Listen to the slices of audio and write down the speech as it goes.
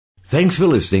Thanks for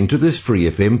listening to this Free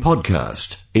FM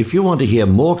podcast. If you want to hear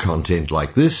more content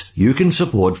like this, you can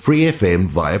support Free FM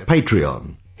via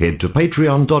Patreon. Head to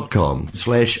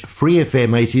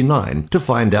patreon.com/freefm89 to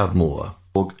find out more.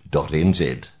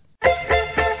 .nz.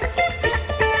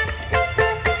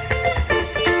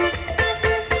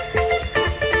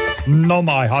 No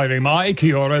mai haere mai,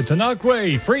 kia ora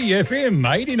tanakwe, Free FM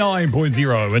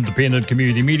 89.0, independent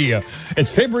community media.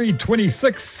 It's February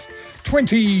 26,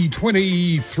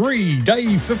 2023,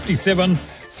 day 57,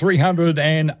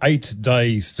 308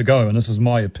 days to go, and this is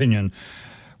my opinion.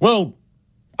 Well,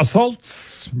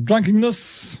 assaults,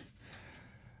 drunkenness,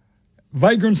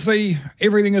 vagrancy,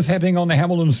 everything is happening on the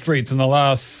Hamilton streets in the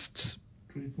last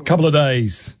couple of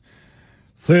days.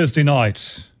 Thursday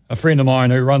night, a friend of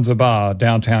mine who runs a bar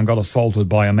downtown got assaulted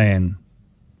by a man.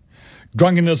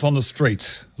 Drunkenness on the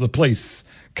street, the police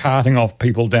carting off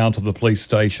people down to the police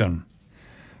station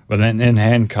in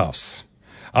handcuffs.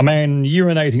 A man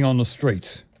urinating on the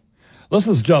street. This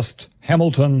is just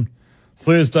Hamilton,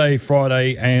 Thursday,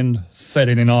 Friday and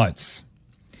Saturday nights.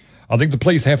 I think the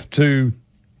police have to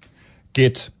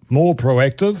get more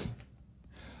proactive.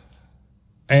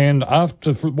 And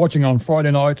after watching on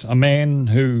Friday night, a man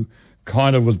who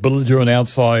kind of was belligerent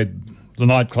outside the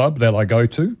nightclub that I go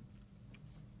to,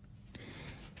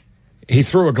 he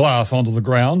threw a glass onto the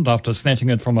ground after snatching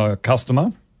it from a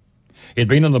customer. He'd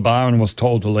been in the bar and was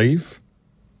told to leave.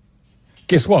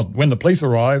 Guess what? When the police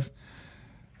arrived,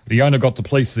 the owner got the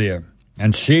police there,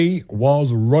 and she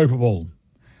was ropeable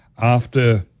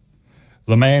after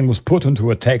the man was put into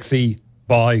a taxi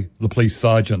by the police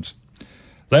sergeant.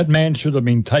 That man should have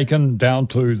been taken down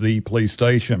to the police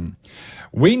station.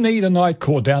 We need a night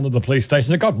court down to the police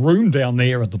station. They've got room down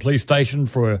there at the police station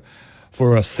for a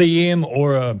CM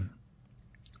or a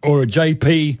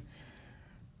JP.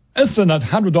 Instant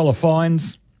 $100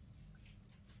 fines.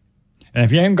 And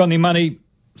if you haven't got any money,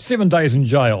 7 days in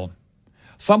jail.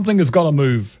 Something has got to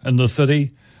move in the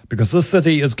city, because this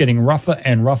city is getting rougher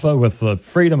and rougher with the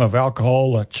freedom of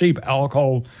alcohol, cheap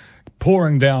alcohol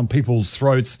pouring down people's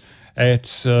throats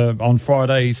on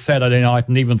Friday, Saturday night,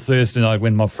 and even Thursday night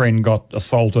when my friend got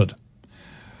assaulted.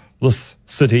 This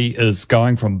city is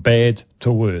going from bad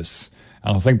to worse.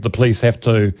 And I think the police have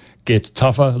to get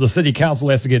tougher. The city council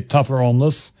has to get tougher on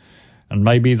this, and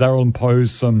maybe they'll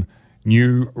impose some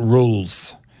new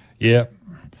rules. Yeah.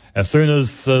 As soon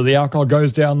as the alcohol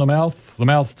goes down the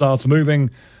mouth starts moving,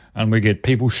 and we get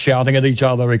people shouting at each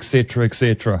other, etc.,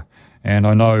 etc. And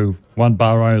I know the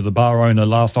bar owner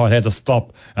last night had to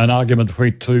stop an argument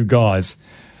between two guys.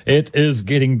 It is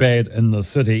getting bad in the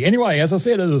city. Anyway, as I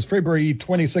said, it is February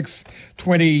 26,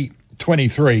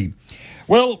 2023.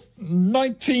 Well,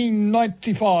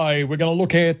 1995 we're going to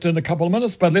look at in a couple of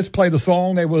minutes, but let's play the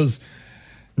song that was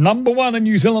number one in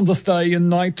New Zealand this day in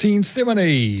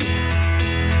 1970.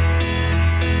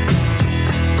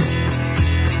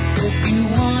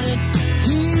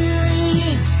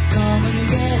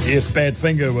 Yes,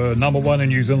 Badfinger were number one in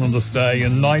New Zealand this day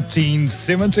in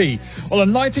 1970. Well,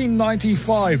 in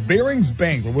 1995, Barings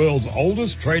Bank, the world's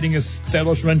oldest trading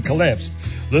establishment, collapsed.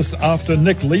 This after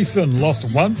Nick Leeson lost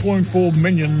 $1.4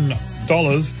 million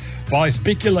by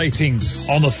speculating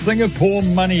on the Singapore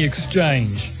Money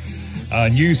Exchange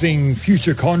using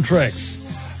future contracts.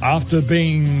 After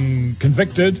being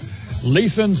convicted,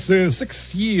 Leeson served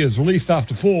 6 years, released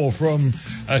after 4 from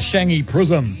Changi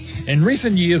Prison. In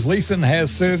recent years, Leeson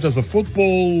has served as a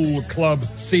football club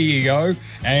CEO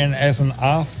and as an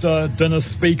after-dinner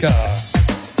speaker.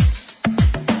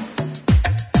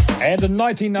 And in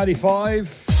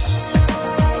 1995,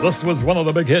 this was one of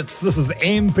the big hits. This is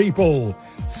M People,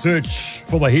 Search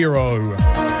for the Hero.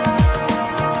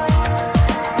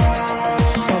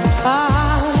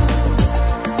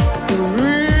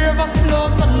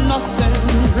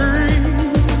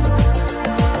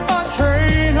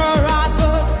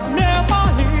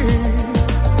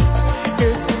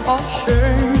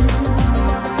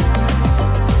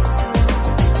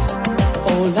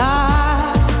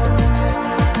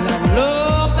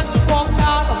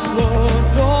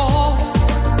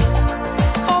 Being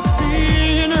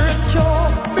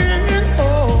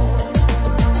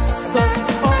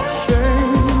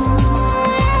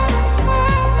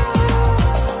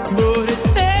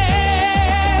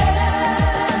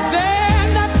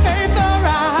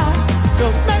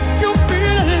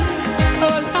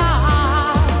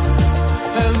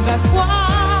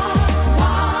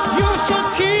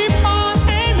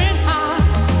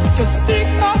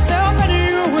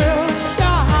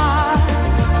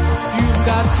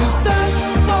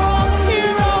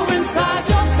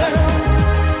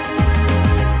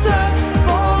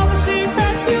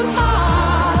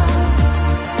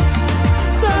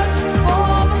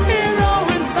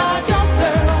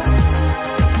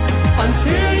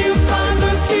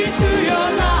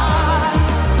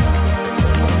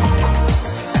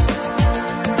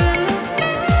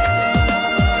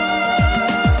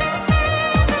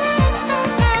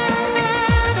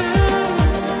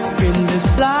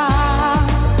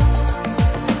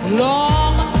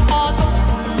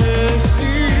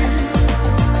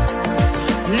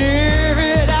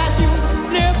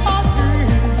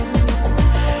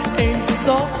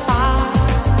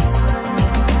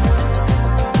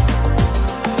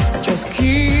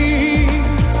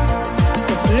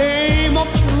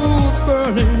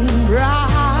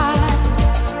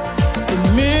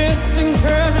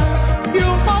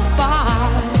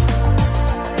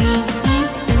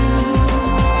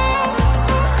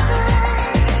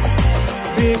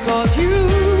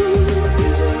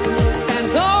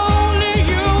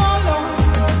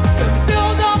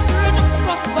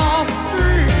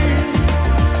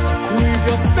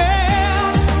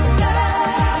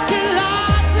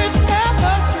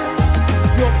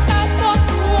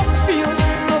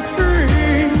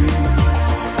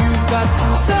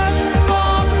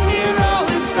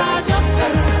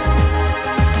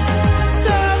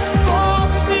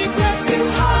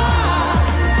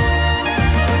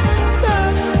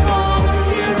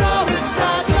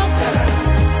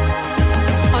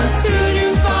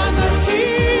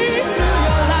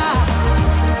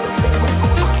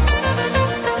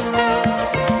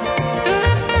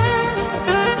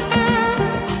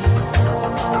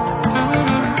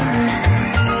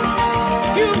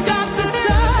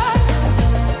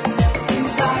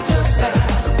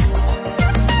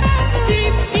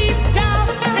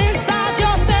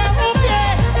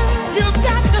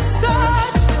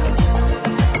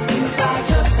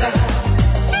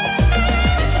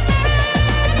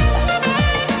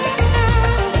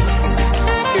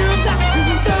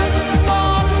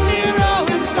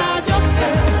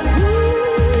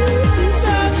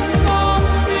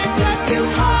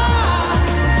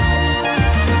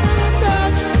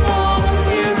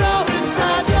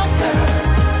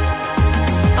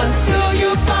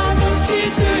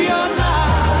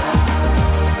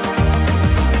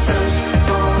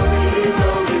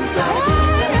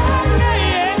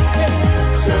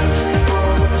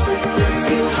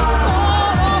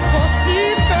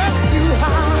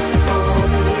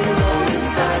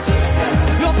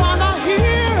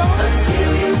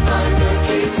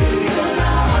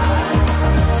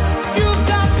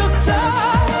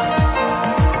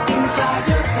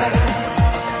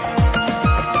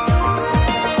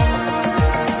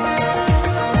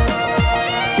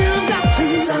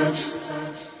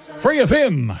Free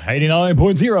FM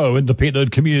 89.0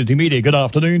 Independent Community Media. Good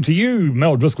afternoon to you.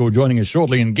 Mel Driscoll joining us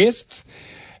shortly in guests.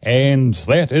 And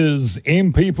that is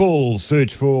M People,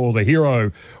 Search for the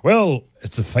Hero. Well,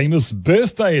 it's a famous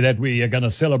birthday that we are going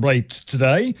to celebrate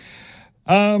today.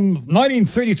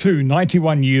 1932,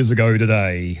 91 years ago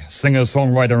today, singer,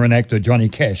 songwriter and actor Johnny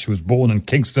Cash was born in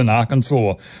Kingston,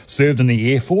 Arkansas, served in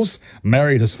the Air Force,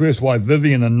 married his first wife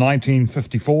Vivian in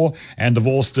 1954 and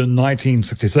divorced in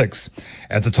 1966.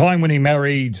 At the time when he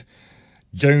married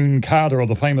Joan Carter of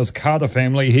the famous Carter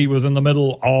family, he was in the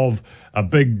middle of a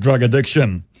big drug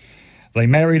addiction. They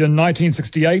married in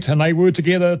 1968 and they were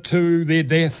together to their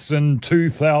deaths in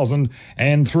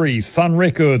 2003. Sun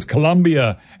Records,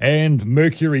 Columbia and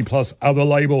Mercury plus other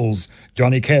labels.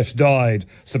 Johnny Cash died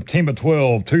September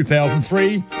 12,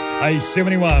 2003, age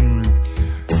 71.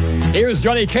 Here is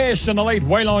Johnny Cash and the late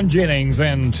Waylon Jennings,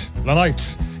 and the night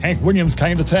Hank Williams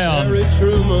came to town. Harry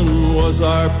Truman was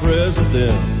our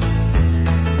president.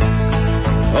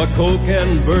 A Coke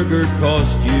and burger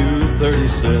cost you 30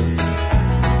 cents.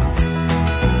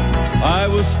 I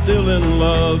was still in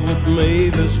love with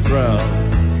Mavis Brown.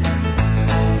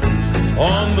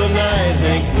 On the night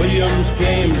Hank Williams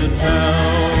came to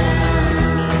town,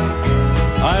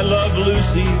 I Love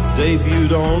Lucy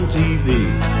debuted on TV.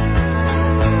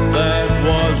 That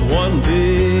was one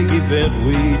big event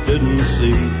we didn't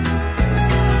see,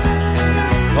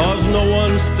 'cause no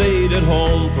one stayed at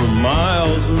home for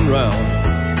miles around.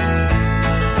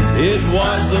 It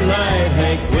was the night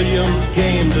Hank Williams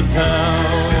came to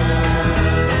town.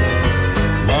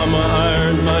 Mama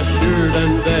ironed my shirt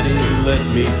and Daddy let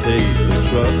me take the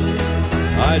truck.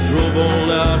 I drove on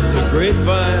out to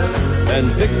Grapevine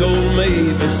and picked old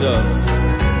Mavis up.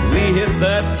 We hit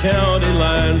that county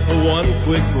line for one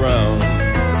quick round.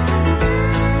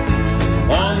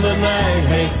 On the night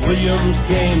Hank Williams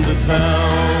came to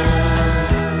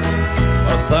town,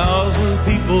 1,000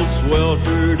 people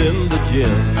sweltered in the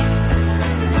gym.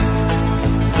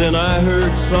 Then I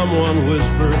heard someone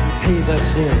whisper, "Hey,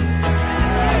 that's him."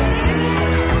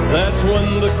 That's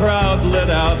when the crowd let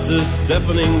out this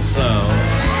deafening sound.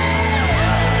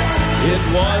 It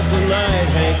was the night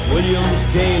Hank Williams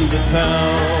came to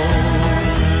town.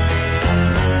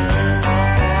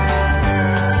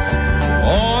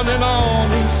 On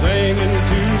he sang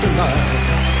into the night.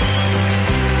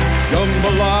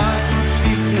 Jambalaya,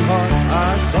 cheating heart,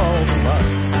 I saw the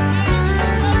light.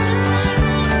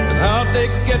 And how'd they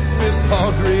get Miss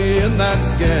Audrey in that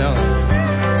gown?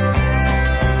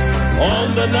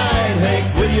 On the night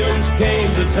Hank Williams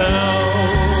came to town.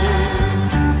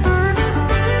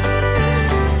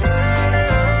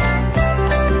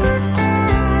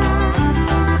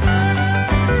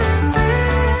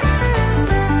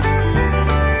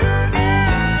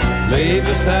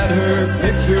 Mavis had her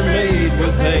picture made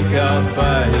with Hank out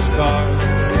by his car.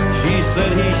 She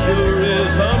said he sure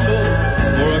is humble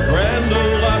for a Grand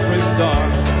Ole Opry star.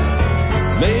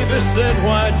 Mavis said,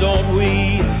 why don't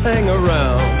we hang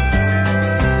around?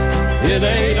 It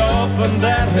ain't often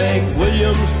that Hank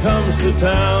Williams comes to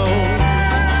town.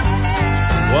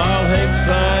 While Hank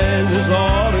signed his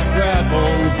autograph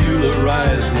on Beulah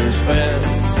Reisner's fan,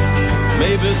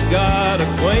 Mavis got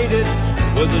acquainted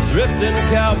with the Drifting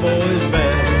Cowboys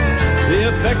band. The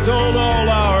effect on all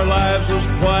our lives was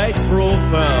quite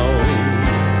profound.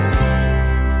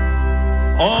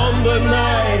 On the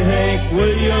night Hank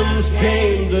Williams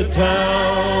came to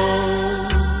town.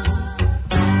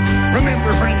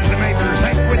 Remember, friends and neighbors,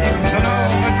 Hank Williams and all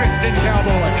the Drifting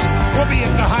Cowboys will be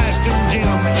at the High School Gym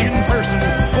in person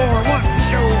for one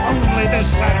show only this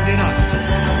Saturday night.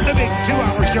 The big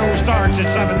 2-hour show starts at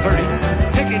 7:30.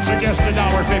 Tickets are just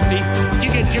 $1.50.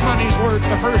 You get your money's worth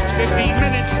the first 15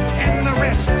 minutes, and the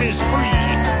rest is free.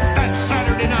 That's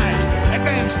Saturday night.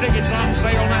 Advance tickets on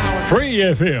sale now. Free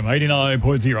FM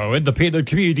 89.0 Independent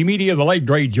Community Media. The late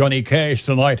great Johnny Cash.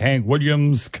 Tonight Hank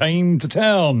Williams came to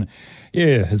town.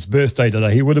 Yeah, his birthday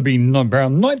today. He would have been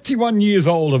around 91 years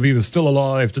old if he was still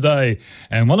alive today.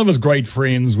 And one of his great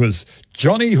friends was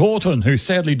Johnny Horton, who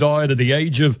sadly died at the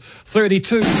age of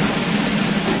 32. In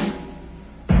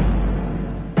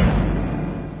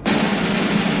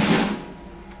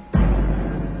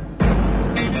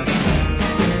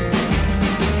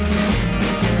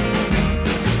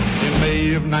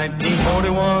May of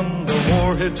 1941, the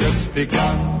war had just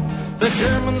begun. The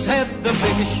Germans had the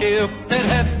biggest ship that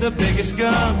had the biggest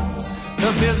guns.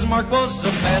 The Bismarck was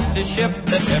the fastest ship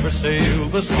that ever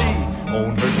sailed the sea.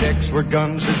 On her decks were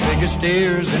guns as big as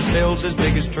steers and shells as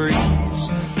big as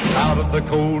trees. Out of the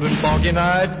cold and foggy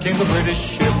night came the British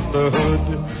ship, the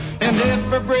Hood. And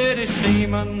every British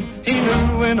seaman he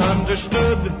knew and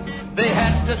understood They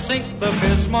had to sink the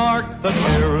Bismarck, the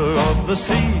terror of the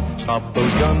sea. Stop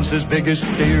those guns as big as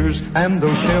steers and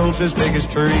those shells as big as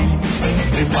trees.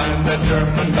 They find that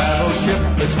German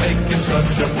battleship that's making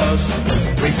such a fuss.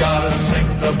 We gotta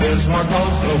sink the Bismarck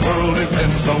 'cause the world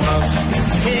depends on us.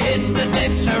 Hit the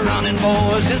decks are running,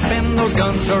 boys, and spin those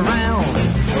guns around.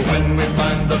 But when we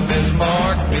find the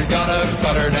Bismarck, we gotta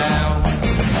cut her down.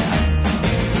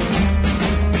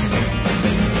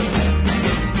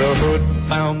 The Hood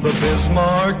found the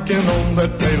Bismarck, and on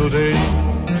that fatal day,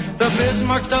 the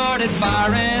Bismarck started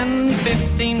firing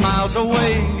 15 miles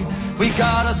away. We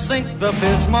gotta sink the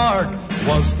Bismarck,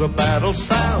 was the battle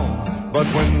sound. But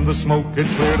when the smoke had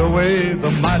cleared away,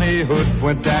 the mighty Hood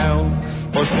went down.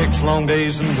 For 6 long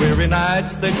days and weary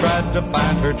nights, they tried to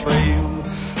find her trail.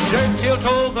 Churchill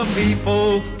told the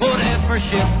people, put every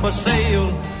ship a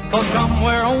sail, 'cause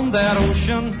somewhere on that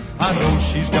ocean, I know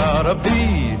she's gotta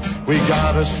be. We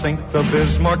gotta sink the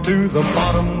Bismarck to the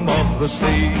bottom of the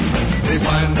sea. They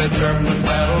find that German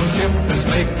battleship is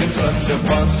making such a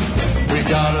fuss. We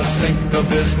gotta sink the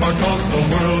Bismarck 'cause the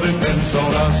world depends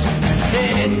on us.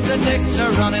 Hit the decks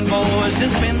are running, boys,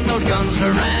 and spin those guns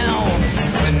around.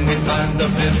 When we find the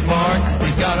Bismarck, we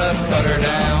gotta cut her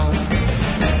down.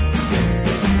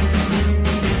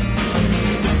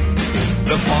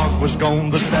 The fog was gone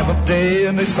the 7th day,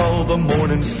 and they saw the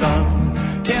morning sun.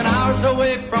 10 hours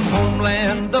away from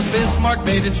homeland, the Bismarck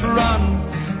made its run.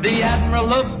 The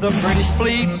admiral of the British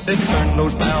fleet said, turn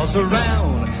those bows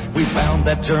around. We found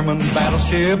that German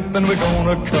battleship, and we're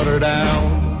gonna cut her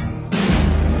down.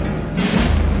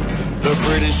 The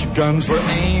British guns were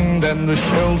aimed, and the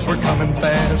shells were coming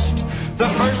fast. The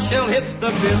first shell hit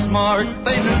the Bismarck,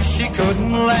 they knew she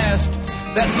couldn't last.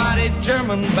 That mighty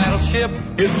German battleship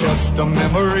is just a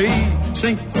memory.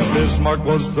 Sink the Bismarck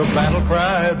was the battle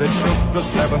cry that shook the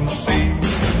 7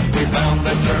 seas. We found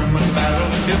that German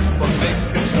battleship was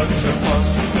making such a fuss.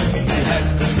 We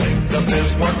had to sink the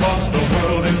Bismarck 'cause the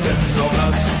world depends on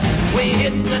us. We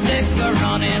hit the deck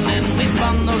a-running and we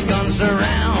spun those guns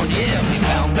around. Yeah, we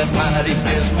found that mighty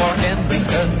Bismarck and we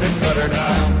had to cut her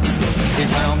down. We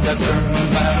found that German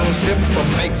battleship for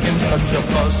making such a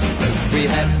fuss. We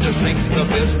had to sink the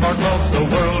Bismarck 'cause the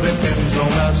world depends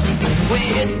on us. We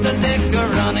hit the deck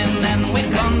a-running and we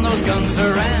spun those guns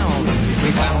around.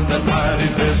 We found that mighty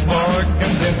Bismarck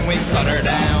and then we cut her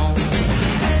down.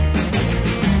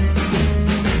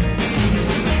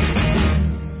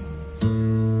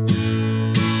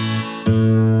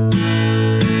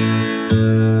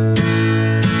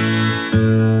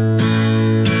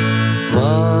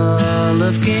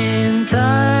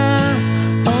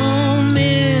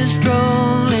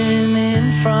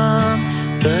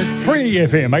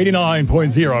 FM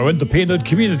 89.0 independent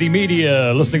community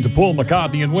media, listening to Paul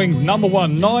McCartney and Wings, number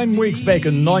 1 9 weeks back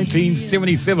in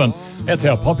 1977. That's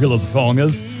how popular the song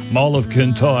is, Mull of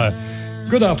Kintyre.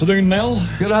 Good afternoon, Nell.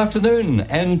 Good afternoon,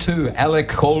 and to Alec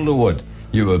Calderwood.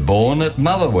 You were born at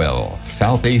Motherwell,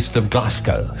 southeast of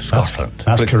Glasgow, Scotland.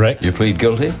 That's correct. You plead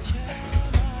guilty?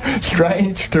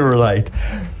 Strange to relate.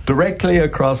 Directly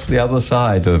across the other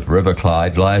side of River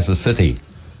Clyde lies a city,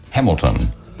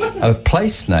 Hamilton. A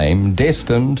place name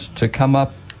destined to come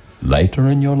up later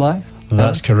in your life?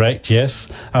 That's correct, yes.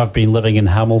 I've been living in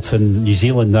Hamilton, New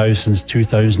Zealand now since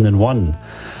 2001.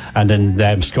 And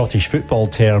in Scottish football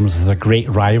terms, there's a great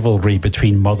rivalry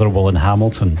between Motherwell and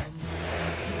Hamilton.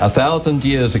 1,000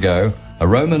 years ago, a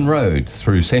Roman road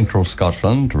through central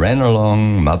Scotland ran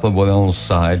along Motherwell's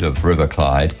side of River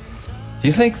Clyde. Do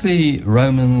you think the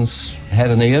Romans had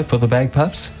an ear for the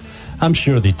bagpipes? I'm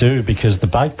sure they do, because the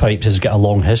bagpipes has got a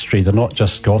long history. They're not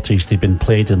just Scottish, they've been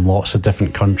played in lots of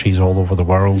different countries all over the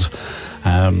world.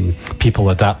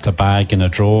 People adapt a bag and a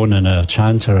drone and a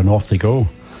chanter and off they go.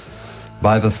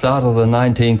 By the start of the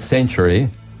 19th century,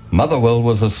 Motherwell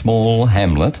was a small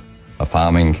hamlet, a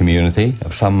farming community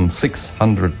of some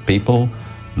 600 people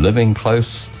living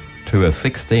close to a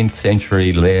 16th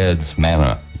century laird's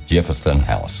manor, Jefferson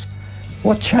House.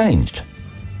 What changed?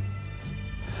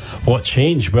 What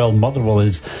changed? Well,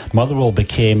 Motherwell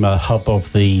became a hub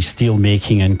of the steel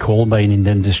making and coal mining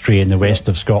industry in the west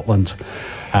of Scotland.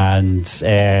 And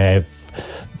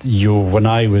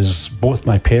both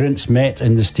my parents met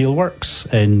in the steelworks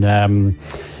in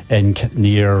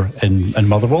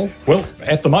Motherwell. Well,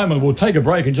 at the moment, we'll take a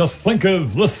break and just think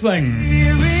of this thing.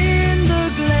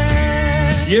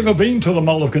 You ever been to the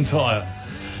Mull of Kintyre?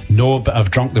 No, but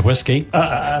I've drunk the whiskey.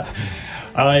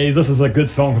 This is a good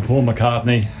song for Paul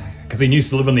McCartney, because he used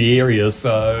to live in the area,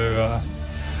 so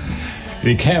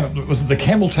Was it the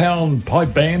Campbelltown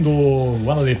pipe band or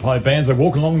one of their pipe bands? They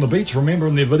walk along the beach, remember,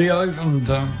 in their video? And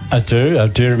I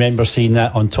do remember seeing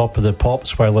that on Top of the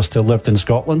Pops while I still lived in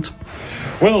Scotland.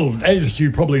 Well, as you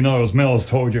probably know, as Mel has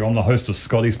told you, I'm the host of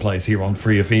Scotty's Place here on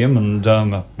Free FM,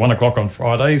 and 1 o'clock on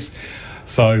Fridays.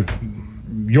 So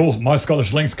my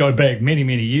Scottish links go back many,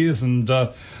 many years, and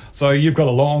so you've got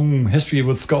a long history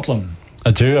with Scotland. I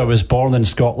do. I was born in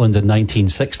Scotland in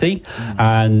 1960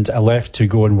 and I left to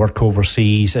go and work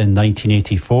overseas in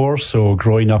 1984. So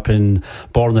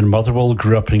born in Motherwell,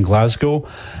 grew up in Glasgow.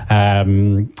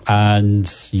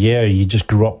 And yeah, you just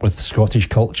grew up with Scottish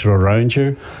culture around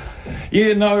you.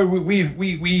 Yeah, no,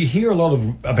 we hear a lot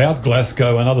about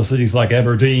Glasgow and other cities like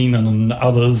Aberdeen and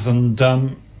others. And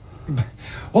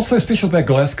what's so special about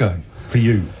Glasgow for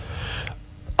you?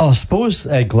 I suppose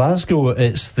Glasgow,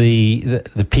 it's the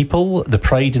people, the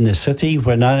pride in the city.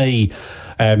 When in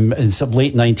the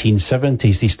late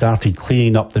 1970s, they started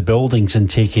cleaning up the buildings and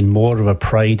taking more of a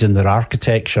pride in their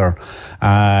architecture,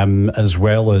 as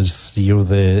well as the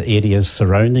areas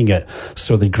surrounding it.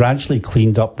 So they gradually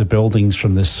cleaned up the buildings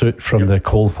from the soot from the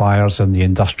coal fires and the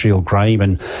industrial grime,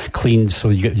 and cleaned so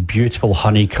you get beautiful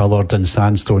honey-coloured and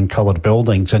sandstone-coloured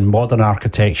buildings. And modern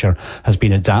architecture has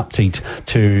been adapted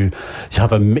to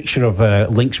have a mixture of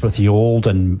links with the old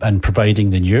and providing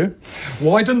the new.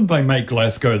 Why didn't they make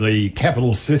Glasgow the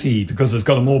capital city? Because it's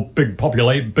got a bigger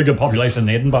population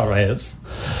than Edinburgh has.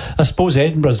 I suppose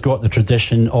Edinburgh's got the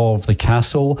tradition of the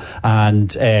castle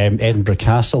and Edinburgh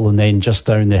Castle, and then just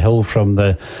down the hill from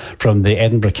the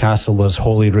Edinburgh Castle there's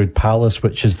Holyrood Palace,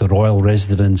 which is the royal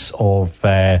residence of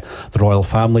the royal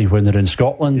family when they're in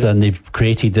Scotland, and they've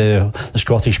created the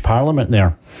Scottish Parliament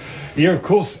there. Yeah, of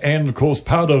course, and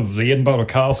part of the Edinburgh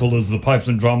Castle is the pipes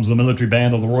and drums, the military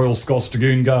band of the Royal Scots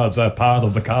Dragoon Guards are part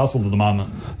of the castle at the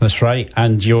moment. That's right,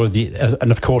 and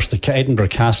and of course the Edinburgh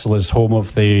Castle is home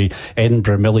of the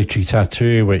Edinburgh Military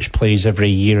Tattoo, which plays every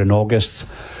year in August.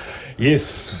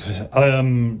 Yes,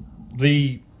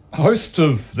 the host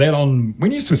of that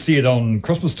we used to see it on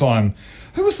Christmas time.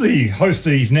 Who was the host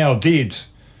that he's now dead?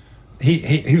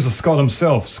 He was a Scot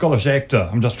himself, Scottish actor.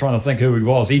 I'm just trying to think who he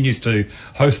was. He used to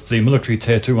host the military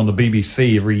tattoo on the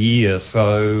BBC every year,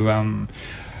 so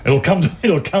it'll come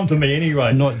to me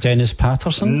anyway. Not Dennis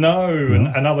Patterson? No,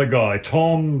 another guy,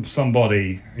 Tom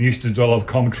somebody, who used to do a lot of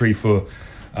commentary for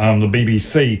the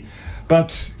BBC.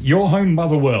 But your home,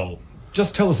 Motherwell.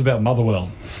 Just tell us about Motherwell.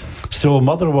 So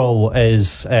Motherwell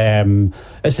is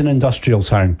it's an industrial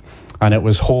town. And it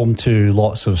was home to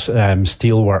lots of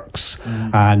steelworks,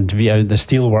 and the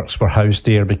steelworks were housed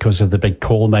there because of the big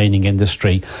coal mining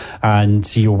industry. And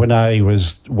when I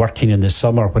was working in the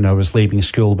summer, when I was leaving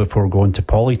school before going to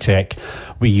Polytech,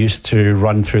 we used to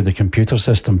run through the computer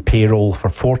system payroll for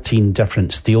 14 different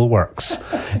steelworks,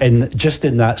 just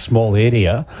in that small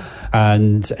area.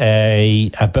 And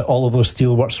but all of those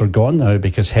steelworks are gone now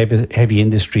because heavy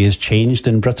industry has changed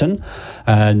in Britain,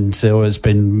 and so it's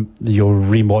been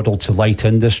remodeled to light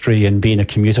industry and being a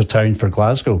commuter town for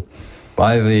Glasgow.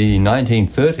 By the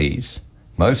 1930s,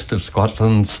 most of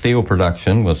Scotland's steel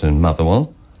production was in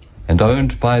Motherwell and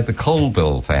owned by the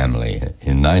Colville family.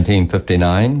 In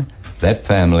 1959, that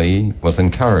family was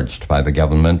encouraged by the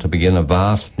government to begin a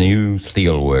vast new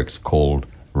steelworks called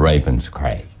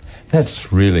Ravenscraig.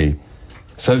 That's really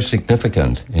so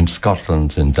significant in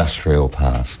Scotland's industrial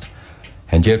past.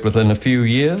 And yet within a few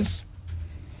years,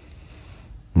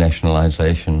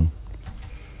 nationalisation.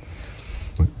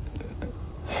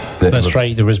 That's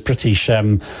right. There was British,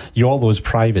 all those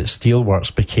private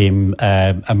steelworks became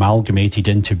amalgamated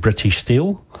into British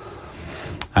Steel.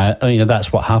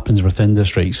 That's what happens with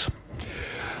industries.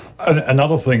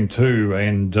 Another thing too,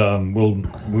 and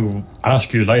we'll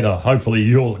ask you later, hopefully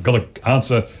you've got an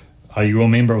answer. Are you a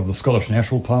member of the Scottish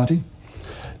National Party?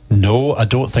 No, I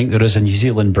don't think there is a New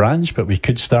Zealand branch, but we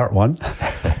could start one.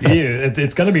 Yeah,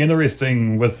 it's going to be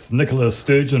interesting with Nicola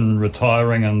Sturgeon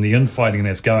retiring and the infighting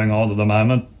that's going on at the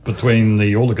moment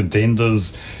between all the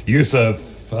contenders, Yousaf,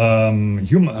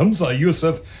 Humza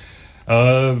Yousaf,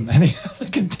 and the other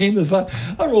contenders are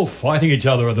all fighting each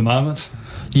other at the moment.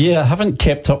 Yeah, I haven't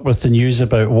kept up with the news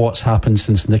about what's happened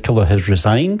since Nicola has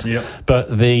resigned. Yep. But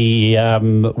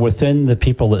within the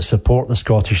people that support the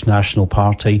Scottish National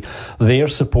Party, their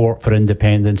support for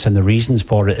independence and the reasons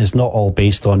for it is not all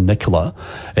based on Nicola.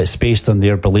 It's based on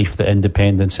their belief that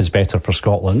independence is better for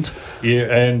Scotland. Yeah,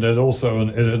 and it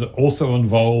also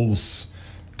involves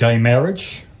gay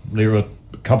marriage. There are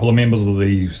a couple of members of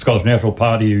the Scottish National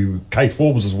Party, Kate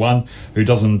Forbes is one, who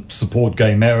doesn't support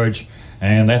gay marriage.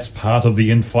 And that's part of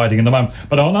the infighting in the moment.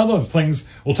 But on other things,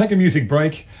 we'll take a music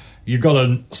break You've got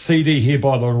a CD here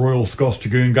by the Royal Scots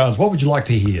Dragoon Guards. What would you like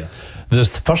to hear? There's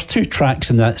the first two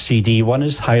tracks in that CD. One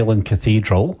is Highland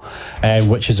Cathedral,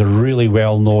 which is a really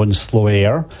well-known slow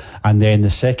air. And then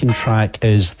the second track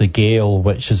is The Gale,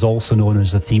 which is also known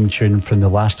as the theme tune from The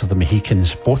Last of the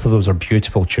Mohicans. Both of those are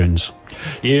beautiful tunes.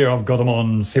 Yeah, I've got them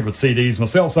on separate CDs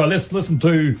myself. So let's listen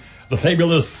to the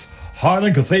fabulous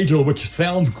Highland Cathedral, which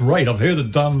sounds great. I've heard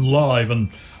it done live and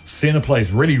Centre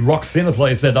Place, really rock Centre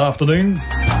Place that afternoon.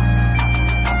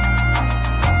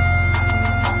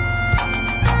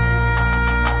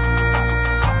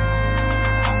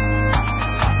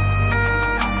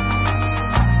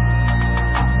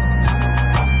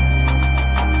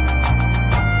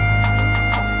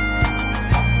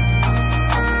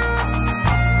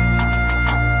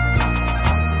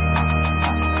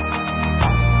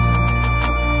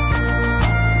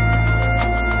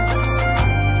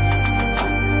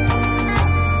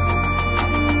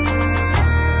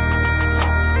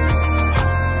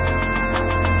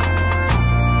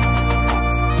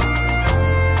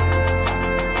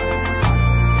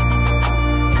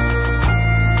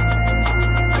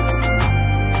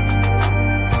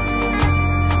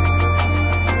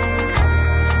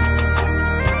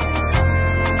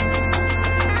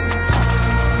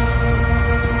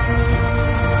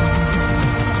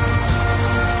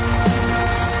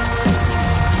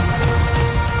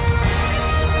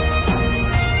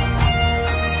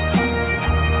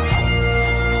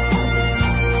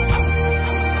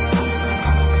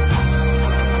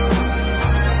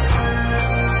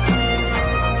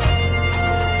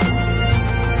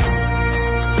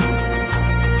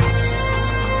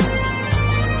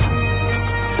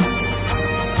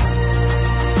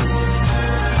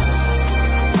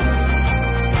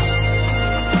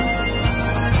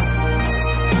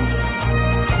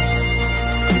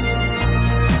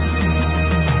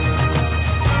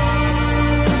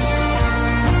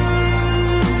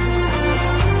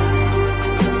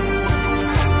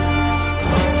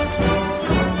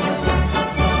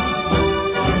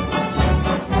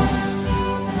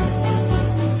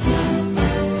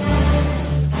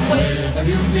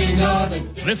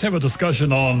 Let's have a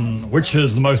discussion on which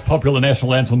is the most popular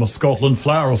national anthem of Scotland,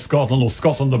 Flower of Scotland or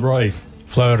Scotland the Brave?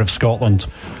 Flower of Scotland.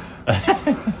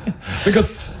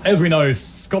 Because, as we know,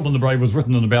 Scotland the Brave was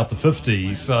written in about the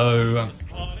 50s, so...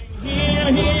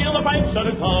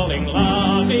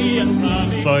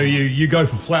 So you go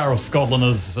for Flower of Scotland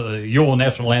as your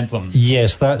national anthem?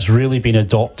 Yes, that's really been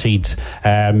adopted.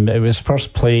 It was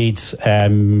first played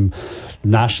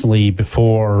nationally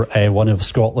before one of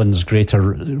Scotland's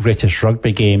greatest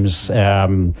rugby games.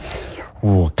 Can't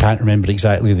remember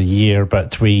exactly the year,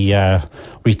 but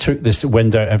we took this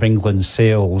wind out of England's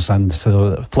sails, and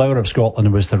so Flower of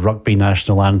Scotland was the rugby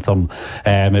national anthem.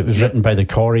 It was written by the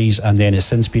Corries, and then it's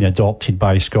since been adopted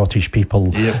by Scottish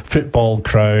people. Football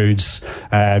crowds.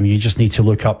 You just need to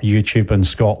look up YouTube and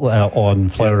on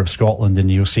Flower of Scotland,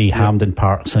 and you'll see Hampden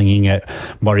Park singing it,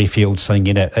 Murrayfield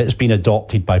singing it. It's been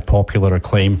adopted by popular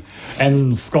acclaim.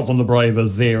 And Scotland the Brave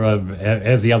is there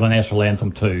as the other national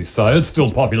anthem too, so it's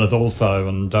still popular also.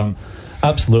 And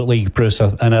absolutely, Bruce,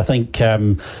 and I think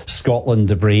Scotland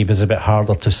the Brave is a bit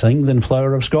harder to sing than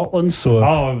Flower of Scotland. So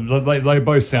they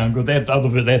both sound good.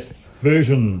 That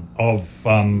version of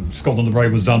Scotland the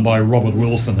Brave was done by Robert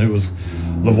Wilson, who was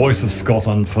the voice of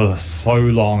Scotland for so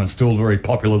long and still very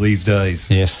popular these days.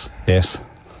 Yes.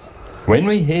 When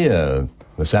we hear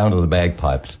the sound of the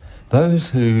bagpipes, those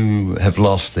who have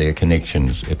lost their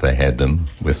connections, if they had them,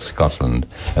 with Scotland,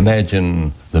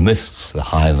 imagine the mists, the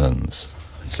Highlands,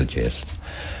 I suggest.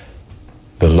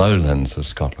 The lowlands of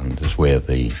Scotland is where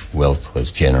the wealth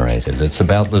was generated. It's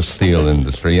about the steel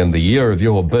industry, and the year of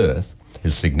your birth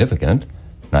is significant,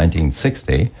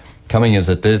 1960, coming as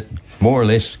it did, more or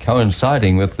less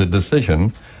coinciding with the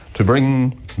decision to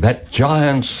bring that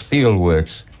giant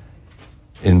steelworks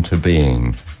into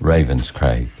being,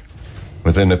 Ravenscraig.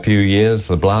 Within a few years,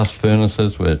 the blast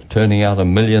furnaces were turning out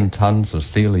 1 million tonnes of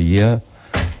steel a year.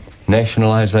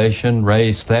 Nationalisation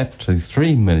raised that to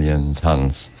 3 million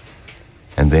tonnes.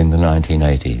 And then the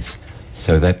 1980s.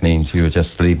 So that means you were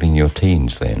just leaving your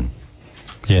teens then.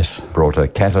 Yes. Brought a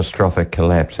catastrophic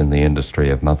collapse in the industry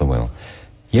of Motherwell.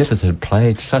 Yet it had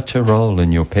played such a role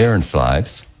in your parents'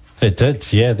 lives. It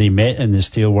did, yeah. They met in the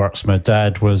steelworks. My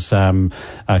dad was a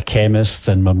chemist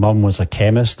and my mum was a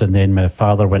chemist, and then my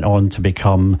father went on to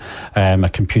become a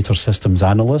computer systems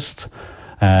analyst.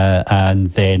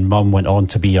 And then mum went on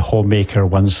to be a homemaker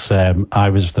once I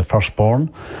was the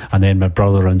firstborn, and then my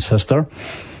brother and sister.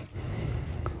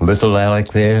 Little Alec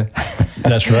there.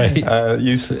 That's right.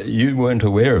 You weren't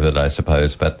aware of it, I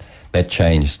suppose, but that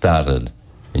change started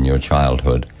in your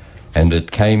childhood And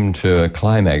it came to a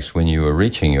climax when you were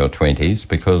reaching your 20s,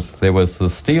 because there was the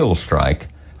steel strike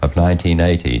of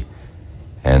 1980,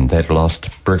 and that lost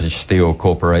British Steel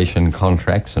Corporation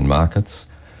contracts and markets.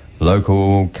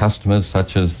 Local customers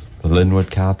such as the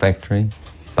Linwood Car Factory,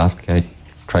 Bathgate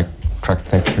Truck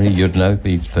Factory, you'd know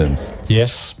these firms.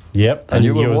 Yes, yep. And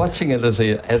you were watching it as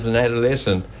an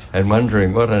adolescent and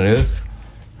wondering what on earth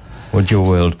would your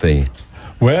world be?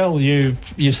 Well, you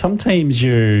sometimes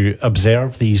you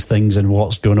observe these things and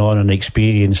what's going on and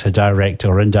experience the direct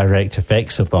or indirect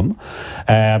effects of them.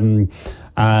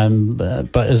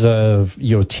 But as a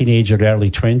teenager,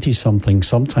 early 20-something,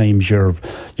 sometimes your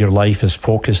life is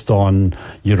focused on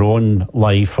your own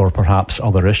life or perhaps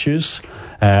other issues.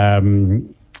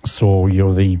 So,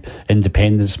 the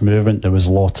independence movement, there was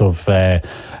a lot of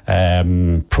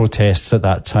protests at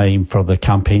that time for the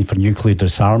campaign for nuclear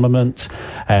disarmament.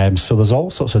 So there's all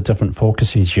sorts of different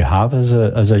focuses you have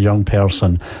as a young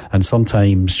person, and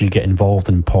sometimes you get involved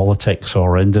in politics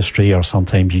or industry, or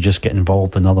sometimes you just get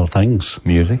involved in other things.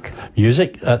 Music?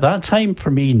 At that time,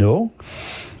 for me, no.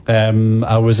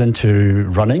 I was into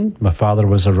running. My father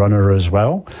was a runner as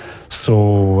well.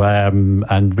 So,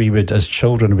 and we would, as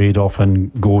children, we'd often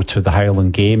go to the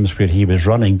Highland Games where he was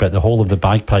running, but the whole of the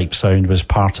bagpipe sound was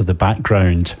part of the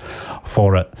background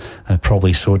for it. And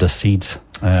probably sowed a seed.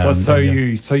 So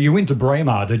you went to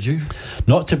Braemar, did you?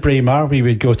 Not to Braemar. We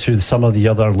would go to some of the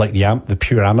other, like the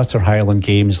pure amateur Highland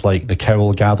Games, like the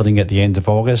Cowell Gathering at the end of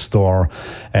August, or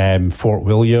Fort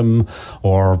William,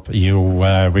 or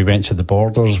we went to the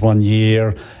Borders one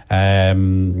year. I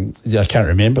can't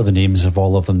remember the names of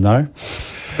all of them now.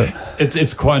 But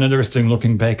it's quite interesting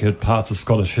looking back at parts of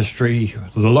Scottish history.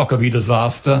 The Lockerbie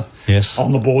disaster, yes,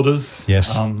 on the Borders.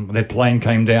 Yes, that plane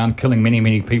came down, killing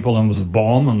many people, and was a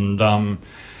bomb. And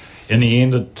in the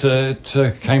end,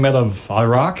 it came out of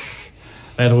Iraq.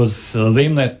 That was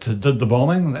them that did the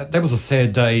bombing. That was a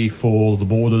sad day for the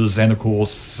Borders, and of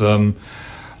course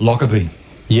Lockerbie.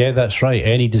 Yeah, that's right.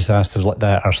 Any disasters like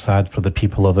that are sad for the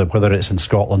people of it, whether it's in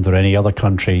Scotland or any other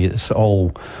country. It's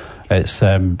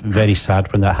very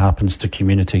sad when that happens to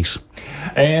communities.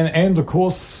 And of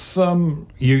course,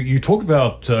 you talk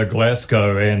about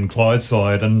Glasgow and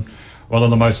Clydeside, and one of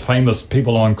the most famous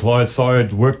people on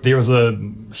Clydeside worked there as a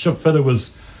ship fitter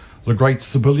was the great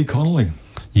Sir Billy Connolly.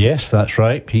 Yes, that's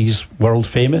right. He's world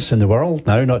famous in the world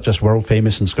now, not just world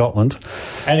famous in Scotland.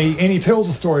 And he tells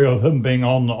the story of him being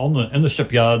in the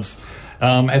shipyards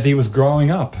as he was growing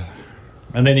up,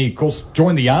 and then he, of course,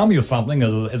 joined the army or something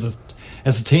as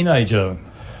a teenager.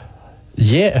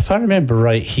 Yeah, if I remember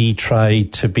right, he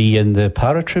tried to be in the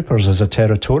paratroopers as a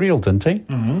territorial, didn't he?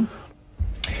 Mm-hmm.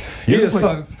 Yeah,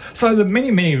 so the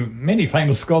many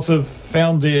famous Scots have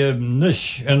found their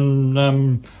niche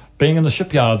in being in the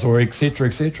shipyards, or etc.,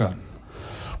 etc.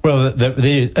 Well,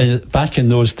 back in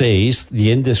those days,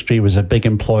 the industry was a big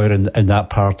employer in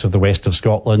that part of the west of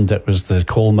Scotland. It was the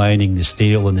coal mining, the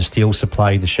steel, and the steel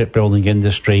supply, the shipbuilding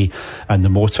industry, and the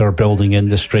motor building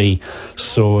industry.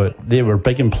 So they were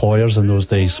big employers in those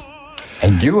days.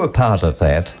 And you were part of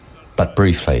that, but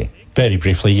briefly. Very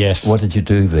briefly, yes. What did you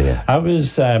do there? I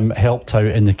was helped out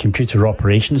in the computer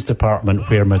operations department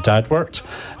where my dad worked,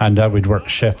 and I would work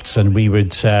shifts, and we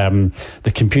would...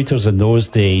 the computers in those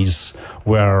days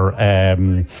were...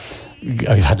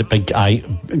 I had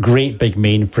great big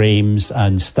mainframes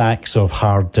and stacks of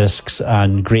hard disks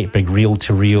and great big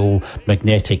reel-to-reel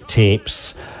magnetic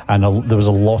tapes, and there was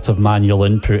a lot of manual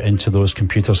input into those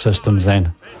computer systems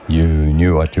then. You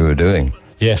knew what you were doing?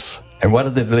 Yes. And what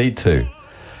did it lead to?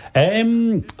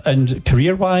 And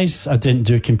career-wise, I didn't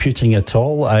do computing at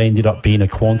all. I ended up being a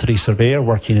quantity surveyor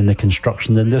working in the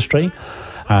construction industry,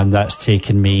 and that's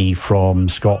taken me from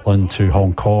Scotland to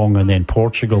Hong Kong and then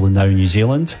Portugal and now New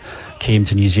Zealand. Came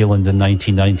to New Zealand in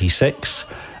 1996,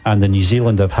 and in New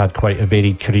Zealand I've had quite a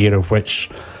varied career, of which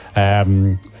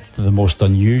the most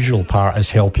unusual part is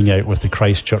helping out with the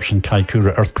Christchurch and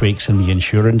Kaikoura earthquakes in the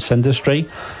insurance industry.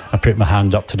 I put my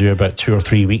hand up to do about 2 or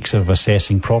 3 weeks of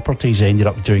assessing properties. I ended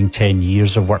up doing 10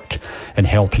 years of work in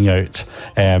helping out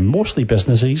mostly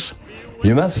businesses.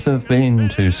 You must have been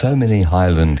to so many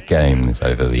Highland Games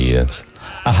over the years.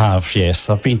 I have, yes.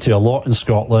 I've been to a lot in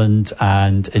Scotland,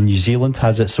 and in New Zealand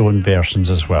has its own versions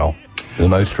as well. The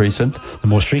most recent? The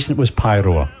most recent was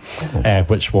Pyroa,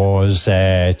 which was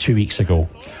 2 weeks ago.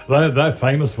 They're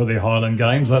famous for their Highland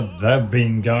Games. They've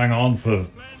been going on for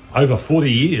over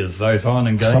 40 years, those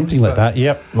Highland Games. Something like that,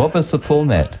 yep. What was the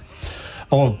format?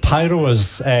 Oh,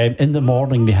 Pyroas, in the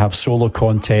morning they have solo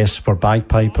contests for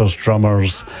bagpipers,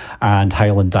 drummers and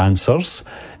Highland dancers.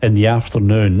 in the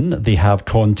afternoon, they have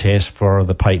contests for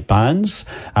the pipe bands,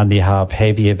 and they have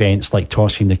heavy events like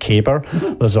tossing the caber.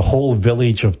 There's a whole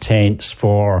village of tents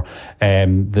for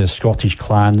the Scottish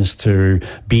clans to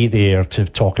be there to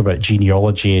talk about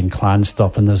genealogy and clan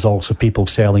stuff, and there's also people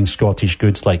selling Scottish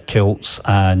goods like kilts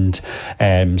and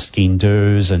skene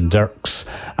doos and dirks,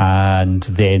 and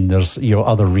then there's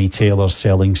other retailers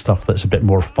selling stuff that's a bit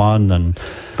more fun.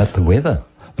 But the weather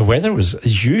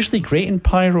is usually great in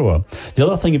Pyro. The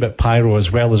other thing about Pyro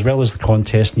as well as the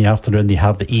contest in the afternoon, they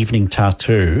have the evening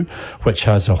tattoo, which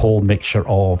has a whole mixture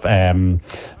of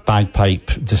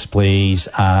bagpipe displays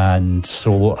and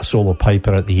solo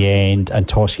piper at the end, and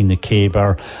tossing the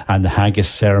caber and the haggis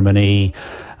ceremony,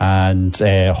 and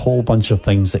a whole bunch of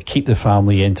things that keep the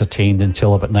family entertained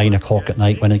until about 9 o'clock at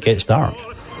night when it gets dark.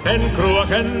 Ben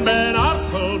Cruachan, Ben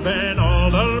Arkle, Ben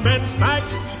Alder, Ben Stack,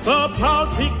 the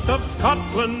proud peaks of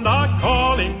Scotland are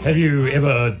calling. Have you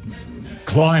ever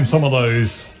climbed some of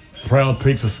those proud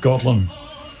peaks of Scotland?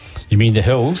 You mean the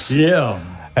hills? Yeah.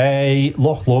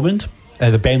 Loch Lomond.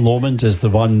 The Ben Lomond is the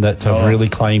one that I've really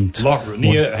climbed. Have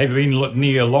you been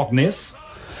near Loch Ness?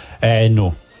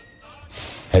 No.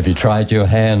 Have you tried your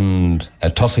hand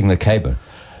at tossing the caber?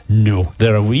 No,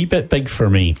 they're a wee bit big for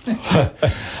me.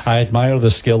 I admire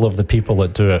the skill of the people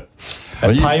that do it.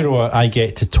 At Pyro, I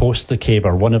get to toast the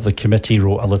caber. One of the committee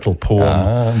wrote a little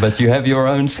poem. But you have your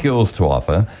own skills to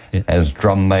offer as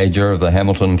drum major of the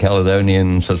Hamilton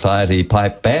Caledonian Society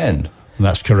Pipe Band.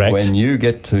 That's correct. When you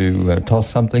get to toss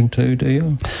something too, do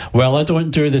you? Well, I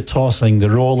don't do the tossing.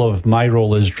 My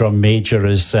role as drum major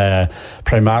is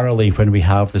primarily when we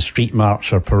have the street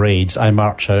march or parades. I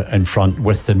march out in front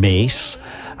with the mace,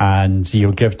 and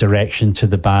you'll give direction to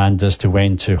the band as to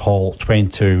when to halt, when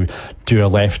to do a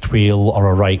left wheel or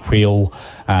a right wheel,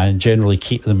 and generally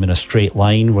keep them in a straight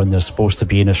line when they're supposed to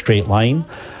be in a straight line.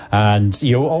 And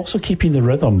you're also keeping the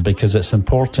rhythm, because it's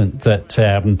important that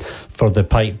for the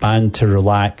pipe band to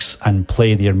relax and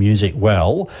play their music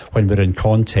well when we're in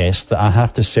contest, that I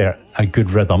have to set a good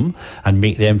rhythm and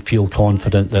make them feel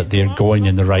confident that they're going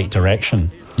in the right direction.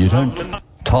 You don't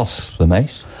toss the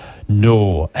mace?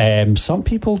 No, some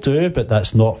people do, but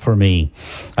that's not for me.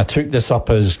 I took this up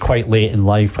as quite late in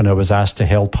life when I was asked to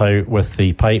help out with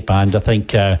the pipe band. I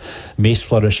think mace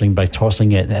flourishing by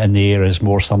tossing it in the air is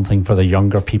more something for the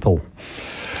younger people.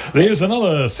 There's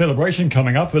another celebration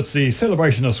coming up. It's the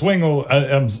celebration of swing or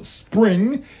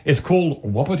spring. It's called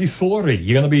Wapiti Sori.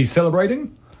 You're going to be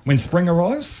celebrating when spring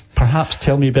arrives? Perhaps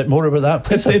tell me a bit more about that,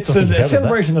 please. It's a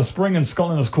celebration of spring in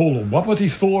Scotland. It's called Wapiti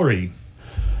Sori.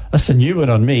 That's a new one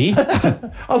on me.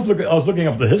 I was looking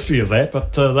up the history of that,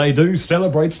 but they do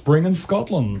celebrate spring in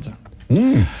Scotland.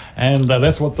 And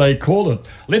that's what they call it.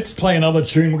 Let's play another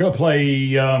tune. We're going to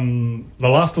play The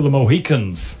Last of the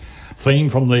Mohicans theme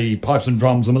from the Pipes and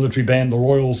Drums, the military band, the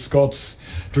Royal Scots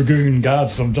Dragoon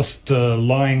Guards. I'm just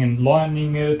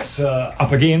lining it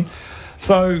up again.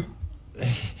 So,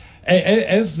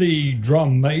 as the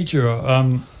drum major,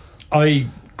 I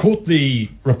caught the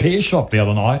repair shop the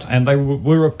other night, and they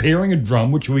were repairing a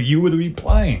drum which you would be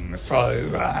playing. So,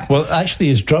 well,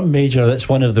 actually, as drum major, that's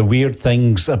one of the weird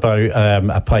things about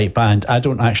a pipe band. I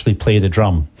don't actually play the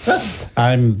drum.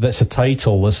 That's a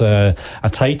title. It's a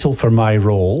title for my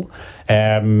role.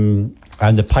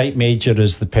 And the pipe major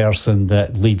is the person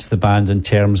that leads the band in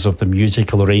terms of the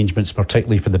musical arrangements,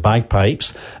 particularly for the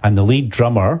bagpipes. And the lead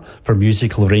drummer for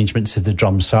musical arrangements is the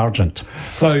drum sergeant.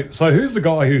 So who's the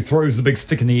guy who throws the big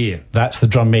stick in the air? That's the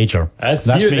drum major. That's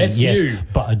you. Me. That's yes. you.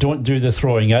 But I don't do the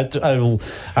throwing.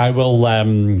 I will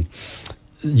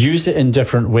use it in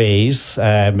different ways,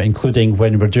 including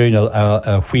when we're doing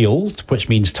a wheel, which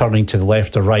means turning to the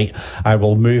left or right. I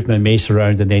will move my mace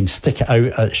around and then stick it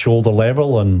out at shoulder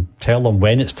level and tell them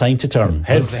when it's time to turn.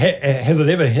 Has it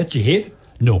ever hit your head?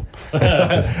 No.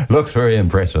 Looks very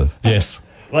impressive. Yes.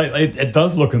 It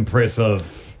does look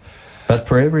impressive. But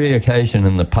for every occasion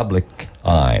in the public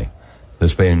eye,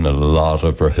 there's been a lot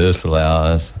of rehearsal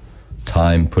hours,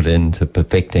 time put into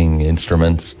perfecting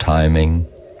instruments, timing.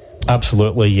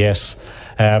 Absolutely, yes.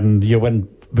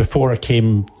 Before I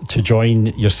came to join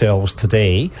yourselves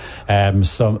today,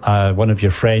 one of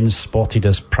your friends spotted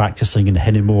us practicing in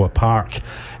Hinnamoa Park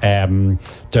down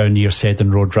near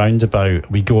Seddon Road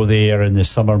roundabout. We go there in the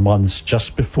summer months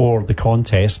just before the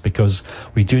contest because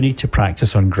we do need to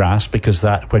practice on grass, because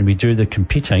that when we do the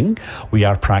competing, we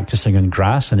are practicing on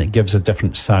grass and it gives a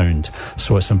different sound.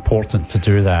 So it's important to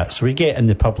do that. So we get in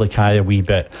the public eye a wee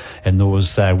bit in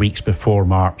those weeks before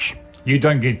March. You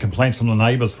don't get complaints from the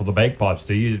neighbours for the bagpipes,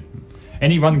 do you?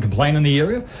 Anyone complain in the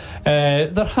area?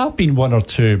 There have been one or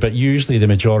two, but usually the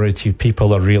majority of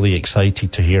people are really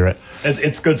excited to hear it.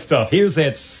 It's good stuff. Here's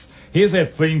Here's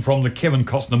that theme from the Kevin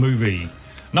Costner movie.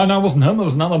 No, it wasn't him. It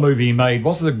was another movie he made.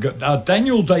 Was it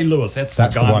Daniel Day-Lewis? That's the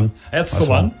guy. One. That's the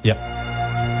one. Yep.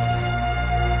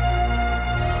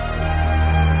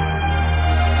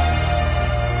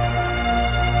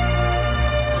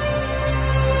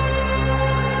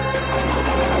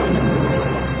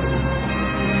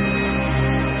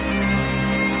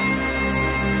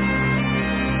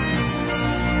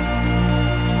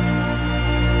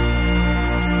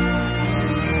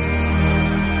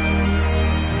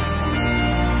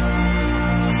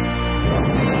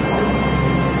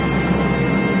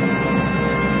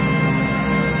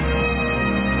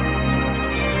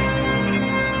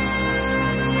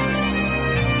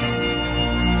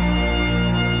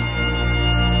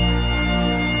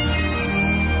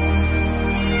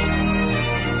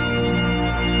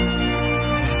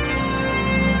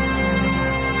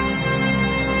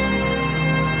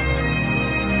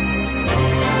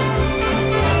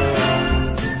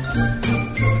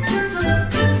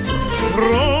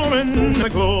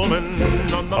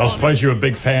 I suppose you're a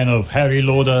big fan of Harry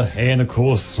Lauder and, of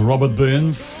course, Robert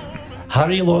Burns.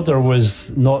 Harry Lauder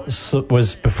was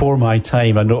before my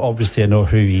time. I know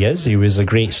who he is. He was a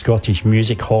great Scottish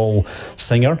music hall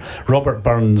singer. Robert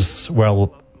Burns,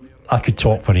 well, I could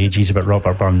talk for ages about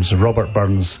Robert Burns. Robert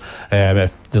Burns,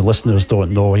 if the listeners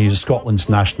don't know, he was Scotland's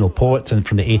national poet, and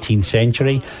from the 18th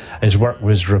century. His work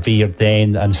was revered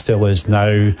then and still is now.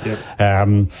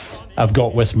 Yep. I've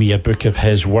got with me a book of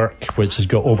his work, which has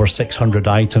got over 600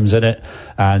 items in it,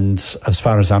 and as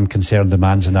far as I'm concerned, the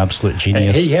man's an absolute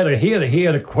genius. He had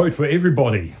a quote for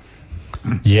everybody.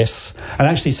 Yes, and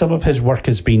actually some of his work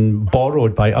has been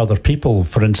borrowed by other people.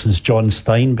 For instance, John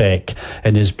Steinbeck,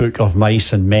 in his book of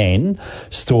Mice and Men,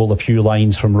 stole a few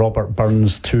lines from Robert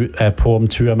Burns' poem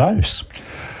To a Mouse.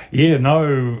 Yeah,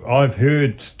 no, I've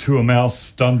heard To a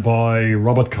Mouse done by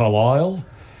Robert Carlyle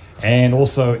and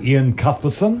also Ian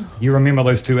Cuthbertson. You remember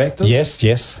those two actors?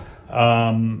 Yes.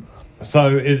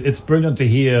 So it's brilliant to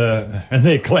hear in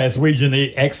their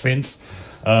Glaswegian accents,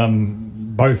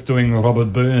 both doing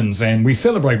Robert Burns, and we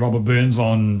celebrate Robert Burns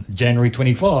on January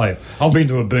 25. I've been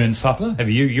to a Burns supper. Have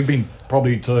you? You've been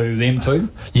probably to them too?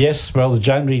 Yes, well,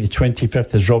 January the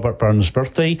 25th is Robert Burns'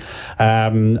 birthday,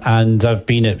 and I've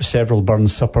been at several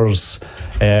Burns suppers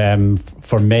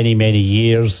for many, many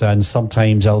years, and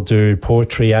sometimes I'll do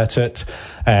poetry at it.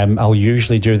 I'll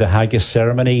usually do the haggis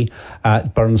ceremony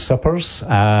at Burns suppers,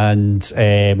 and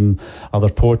other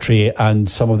poetry and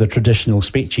some of the traditional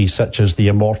speeches, such as the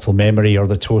Immortal Memory or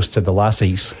the Toast to the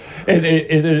Lassies. It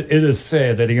is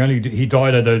sad that he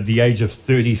died at the age of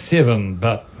 37,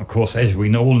 but of course, as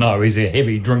we all know, he's a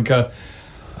heavy drinker,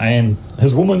 and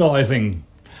his womanising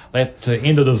that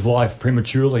ended his life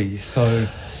prematurely. So.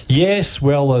 Yes,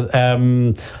 well,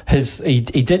 he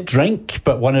did drink,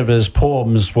 but one of his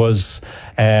poems was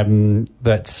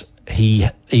that he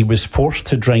was forced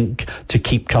to drink to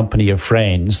keep company of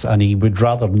friends, and he would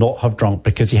rather not have drunk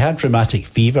because he had rheumatic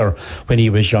fever when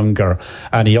he was younger,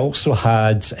 and he also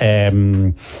had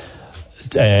a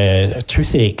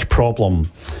toothache problem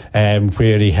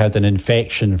where he had an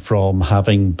infection from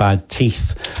having bad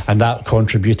teeth, and that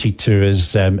contributed to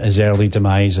his early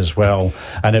demise as well,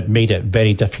 and it made it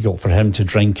very difficult for him to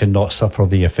drink and not suffer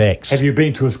the effects. Have you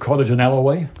been to his cottage in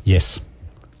Alloway? Yes,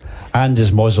 and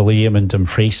his mausoleum in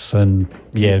Dumfries, and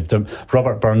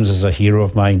Robert Burns is a hero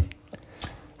of mine.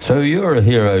 So you're a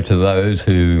hero to those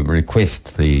who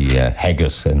request the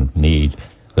haggis and need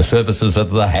the services of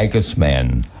the haggis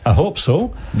man. I hope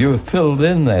so. You've filled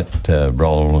in that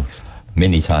role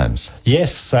many times.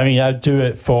 Yes, I mean, I do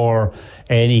it for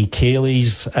Annie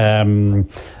Cayley's, and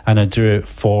I do it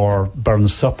for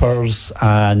Burns Suppers,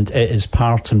 and it is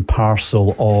part and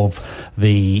parcel of the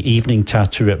evening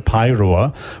tattoo at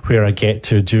Pyroa, where I get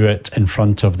to do it in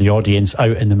front of the audience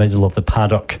out in the middle of the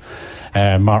paddock.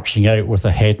 Marching out with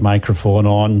a head microphone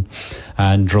on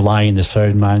and relying the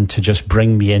sound man to just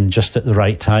bring me in just at the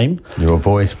right time. Your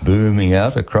voice booming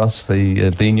out across the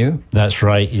venue? That's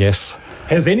right, yes.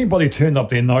 Has anybody turned up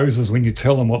their noses when you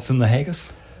tell them what's in the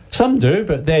haggis? Some do,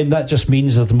 but then that just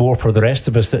means there's more for the rest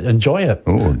of us that enjoy it.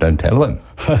 Oh, don't tell them.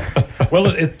 Well,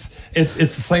 it's the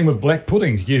same with black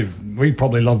puddings. We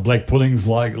probably love black puddings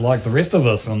like the rest of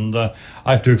us, and I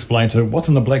have to explain to them, what's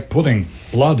in the black pudding?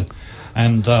 Blood.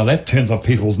 And that turns up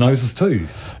people's noses too.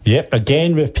 Yep.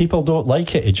 Again, if people don't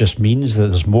like it, it just means that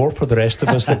there's more for the rest of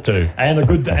us that do. and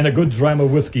a good dram of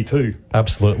whiskey too.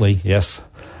 Absolutely, yes.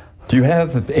 Do you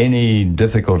have any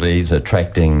difficulties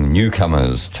attracting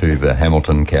newcomers to the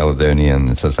Hamilton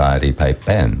Caledonian Society Pipe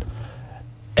Band?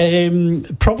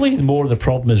 Probably more the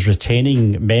problem is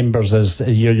retaining members. As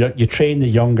you train the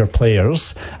younger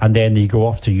players, and then they go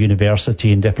off to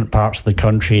university in different parts of the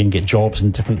country and get jobs in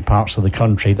different parts of the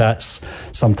country. That's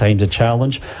sometimes a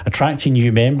challenge. Attracting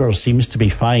new members seems to be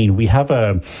fine. We have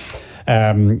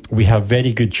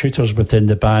very good tutors within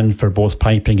the band for both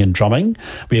piping and drumming.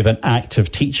 We have an active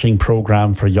teaching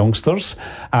program for youngsters,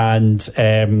 and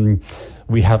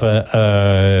we have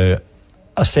a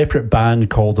separate band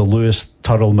called the Lewis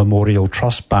Turrell Memorial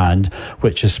Trust Band,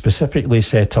 which is specifically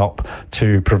set up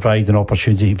to provide an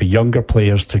opportunity for younger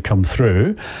players to come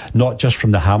through, not just from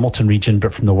the Hamilton region,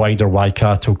 but from the wider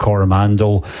Waikato,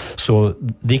 Coromandel. So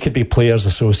they could be players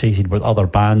associated with other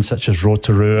bands such as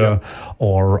Rotorua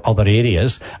or other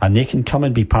areas, and they can come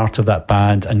and be part of that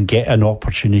band and get an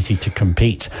opportunity to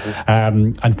compete.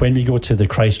 And when we go to the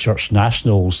Christchurch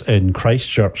Nationals in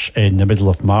Christchurch in the middle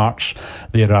of March,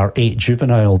 there are 8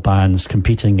 juvenile bands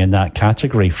competing in that category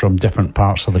from different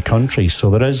parts of the country. So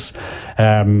there is,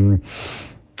 and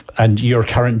your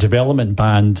current development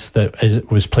band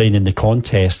that was playing in the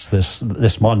contests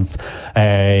this month,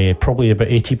 probably about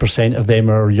 80% of them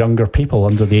are younger people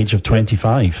under the age of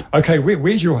 25. Okay,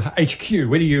 where's your HQ?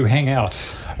 Where do you hang out?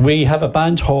 We have a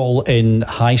band hall in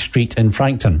High Street in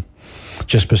Frankton,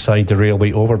 just beside the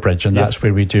railway overbridge, and that's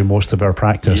where we do most of our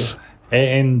practice. Yeah.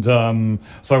 And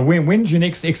so when's your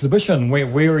next exhibition? Where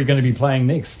are you going to be playing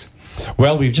next?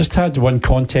 Well, we've just had one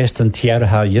contest in Te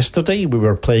Araha yesterday. We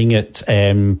were playing at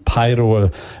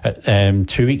Pyro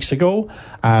 2 weeks ago,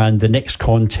 and the next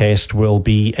contest will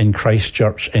be in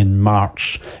Christchurch in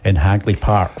March in Hagley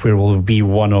Park, where we'll be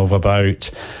one of about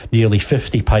nearly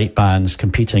 50 pipe bands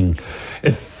competing.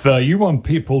 If you want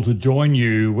people to join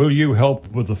you, will you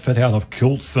help with the fit out of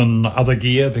kilts and other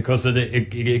gear, because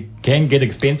it can get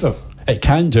expensive? It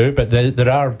can do, but there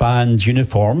are band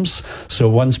uniforms. So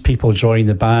once people join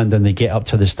the band and they get up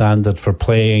to the standard for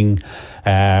playing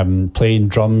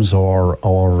drums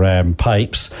or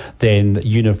pipes, then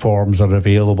uniforms are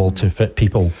available to fit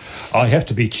people. I have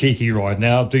to be cheeky right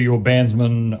now. Do your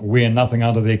bandsmen wear nothing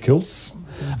under their kilts?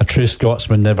 A true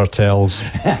Scotsman never tells.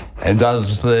 And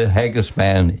does the haggis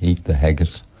man eat the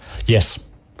haggis? Yes.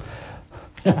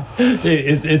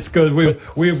 It's good.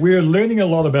 We're learning a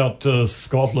lot about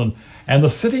Scotland. And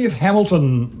the city of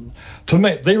Hamilton, to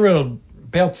me, there are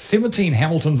about 17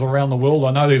 Hamiltons around the world.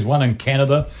 I know there's one in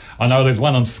Canada. I know there's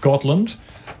one in Scotland.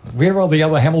 Where are the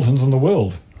other Hamiltons in the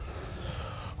world?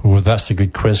 Oh, that's a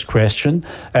good quiz question.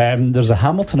 There's a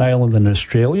Hamilton Island in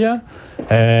Australia.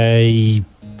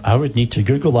 I would need to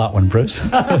Google that one, Bruce.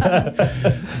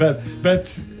 but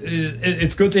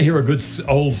it's good to hear a good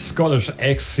old Scottish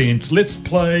accent. Let's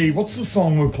play. What's the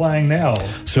song we're playing now?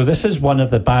 So this is one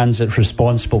of the bands that's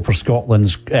responsible for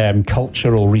Scotland's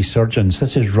cultural resurgence.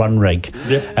 This is Runrig.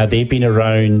 Yep. They've been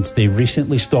around. They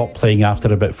recently stopped playing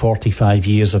after about 45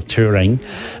 years of touring,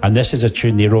 and this is a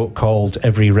tune they wrote called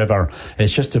Every River.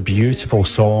 It's just a beautiful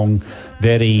song.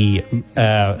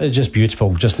 It's just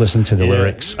beautiful. Just listen to the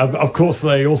lyrics. Of course,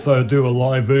 they also do a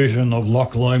live version of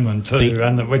Loch Lomond too,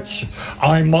 which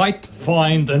I might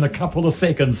find in a couple of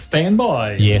seconds. Stand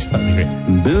by. Yes, that'd be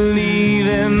great. Believe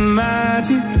in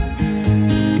magic.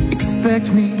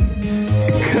 Expect me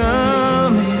to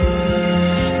come in.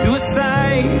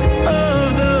 Suicide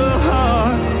of the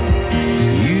heart.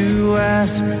 You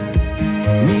ask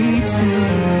me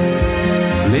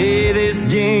to play this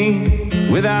game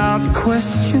without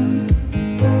question,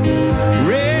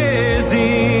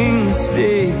 raising the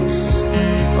stakes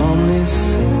on this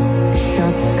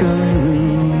shotgun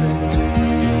roulette.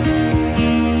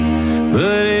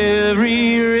 But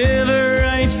every river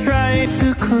I try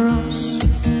to cross,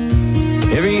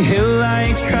 every hill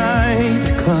I try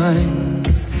to climb,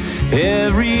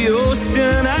 every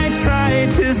ocean I try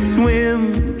to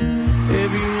swim,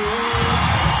 every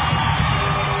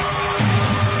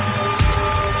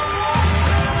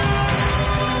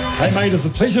Hey mate, it's a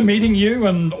pleasure meeting you,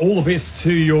 and all the best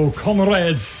to your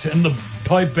comrades in the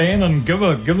pipe band, and give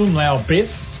them our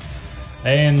best.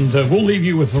 And we'll leave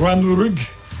you with Ranurug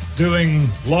doing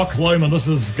Loch Lomond. This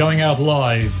is going out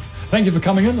live. Thank you for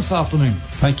coming in this afternoon.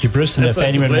 Thank you, Bruce. And if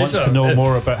anyone wants to know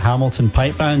more about Hamilton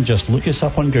Pipe Band, just look us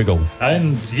up on Google.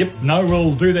 And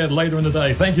we'll do that later in the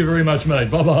day. Thank you very much, mate.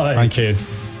 Bye-bye. Thank you.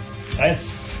 That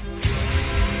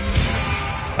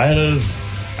is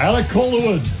Alec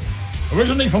Calderwood,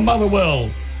 originally from Motherwell,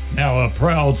 now a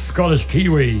proud Scottish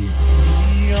Kiwi.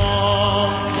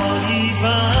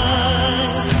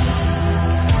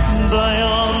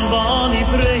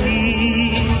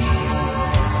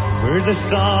 Where the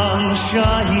sun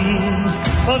shines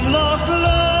on Loch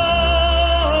Lomond,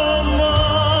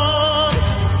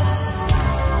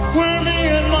 where me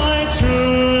and my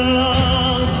true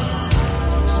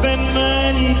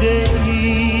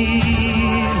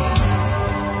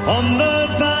on the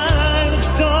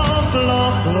banks of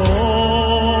Loch Lomond.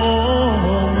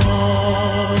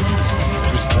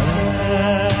 'Twas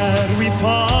there we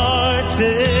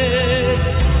parted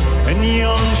in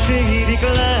yon shady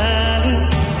glen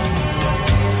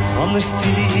on the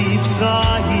steep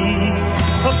sides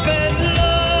of Ben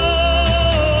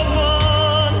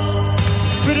Lomond,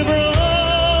 with a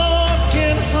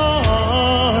broken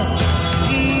heart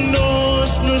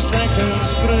knows no second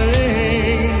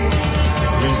spring.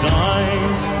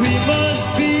 Resigned we must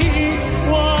be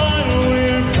while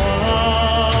we're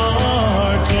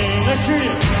parting. Let's hear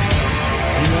you.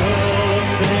 You'll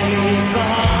take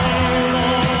our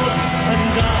Lord,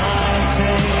 and I'll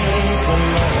take the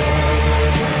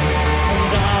Lord,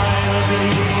 and I'll be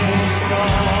in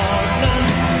Scotland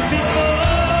before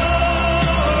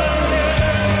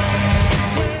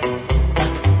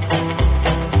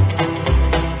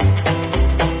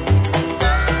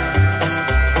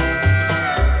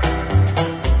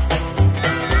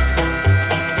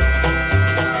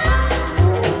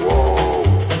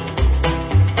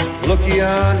Look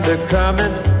yonder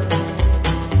coming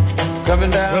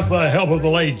down. With the help of the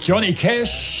late Johnny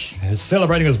Cash,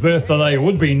 celebrating his birthday today,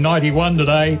 would be 91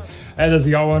 today. That is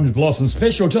the Orange Blossom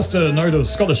Special. Just a note of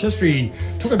Scottish history.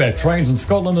 Talk about trains in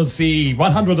Scotland. It's the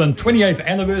 128th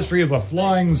anniversary of the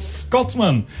Flying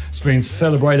Scotsman. It's been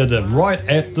celebrated right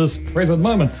at this present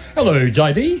moment. Hello,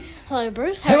 JD. Hello,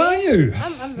 Bruce. How are you?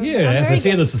 I'm As I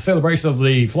said, it's a celebration of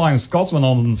the Flying Scotsman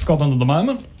on Scotland at the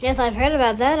moment. Yes, I've heard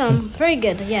about that. Very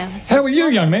good, yeah. How are you,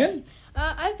 young man?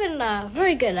 I've been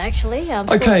very good, actually. Still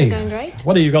Okay. going great.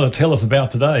 What have you got to tell us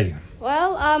about today?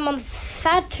 Well, on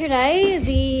Saturday,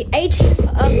 the 18th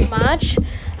of March,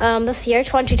 this year,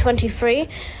 2023,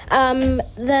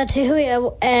 the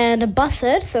Tahuya and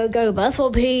Bussard, so Go Bus, will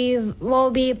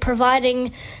be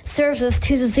providing services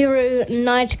to the Zero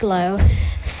Night Glow.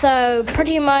 So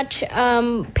pretty much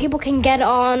people can get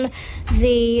on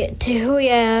the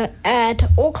Tahuya at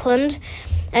Auckland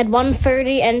at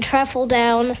 1:30 and travel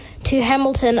down to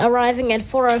Hamilton, arriving at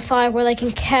 4:05, where they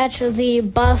can catch the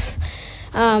bus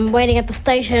waiting at the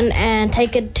station and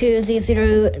take it to the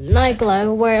Zero Night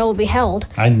Glow, where it will be held.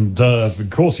 And of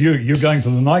course, you're going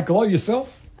to the Night Glow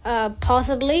yourself?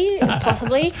 Possibly.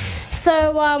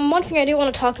 So one thing I do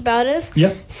want to talk about is,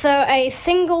 so a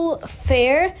single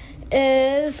fare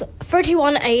is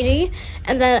 $31.80,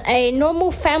 and then a normal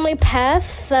family pass,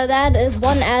 so that is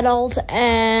one adult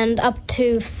and up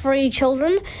to 3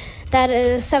 children, that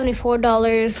is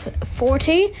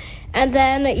 $74.40. And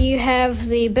then you have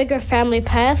the bigger family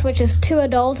pass, which is 2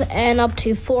 adults and up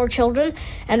to 4 children,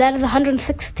 and that is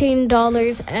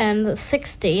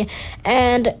 $116.60.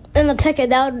 And in the ticket,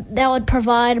 that would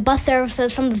provide bus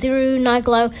services from the Zero Night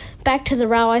Glow back to the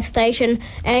railway station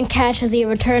and catch the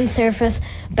return service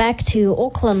back to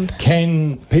Auckland.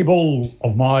 Can people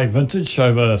of my vintage,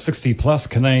 over 60 plus,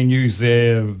 can they use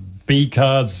their B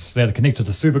cards that are connected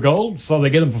to Super Gold so they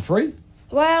get them for free?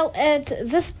 Well, at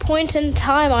this point in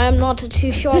time, I am not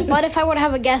too sure, but if I were to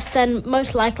have a guess, then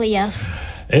most likely yes.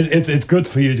 It's good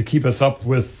for you to keep us up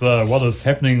with what is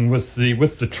happening with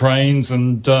the trains,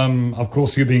 and of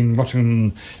course you've been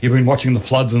watching the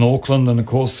floods in Auckland, and of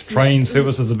course train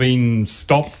services have been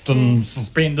stopped and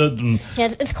suspended, and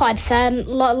yeah, it's quite sad. A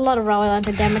lot of railway lines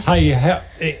are damaged. Hey,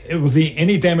 was there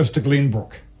any damage to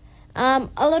Glenbrook?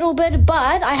 A little bit,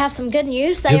 but I have some good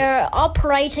news. They are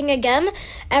operating again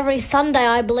every Sunday,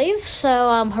 I believe.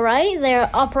 So, hooray! They're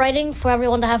operating for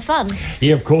everyone to have fun.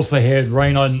 Yeah, of course they had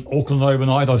rain on Auckland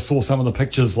overnight. I saw some of the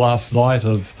pictures last night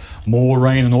of more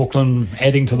rain in Auckland,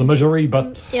 adding to the misery.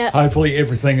 But hopefully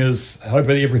everything is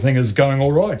going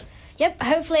all right. Yep,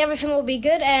 hopefully everything will be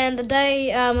good. And the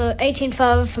day, 18th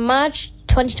of March.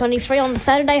 2023 on the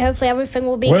Saturday. Hopefully everything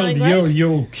will be going great. Well,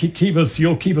 you'll keep us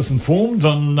informed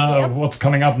on what's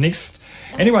coming up next.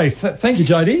 Anyway, thank you,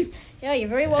 JD. Yeah, you're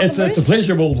very welcome. It's a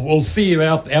pleasure. We'll see you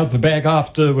out the back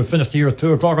after we're finished here at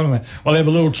 2:00, and we'll have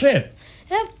a little chat.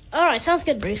 Yep. All right, sounds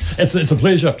good, Bruce. It's a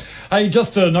pleasure. Hey,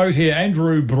 just a note here,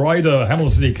 Andrew Bryder,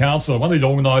 Hamilton City Council, one of the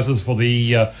organisers for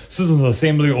the Citizens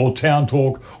Assembly or Town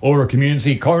Talk or a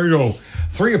Community Corridor.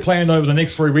 3 are planned over the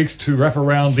next 3 weeks to wrap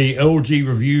around the LG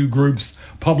Review Group's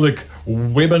public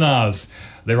webinars.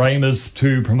 Their aim is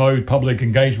to promote public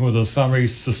engagement with a summary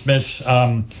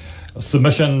submission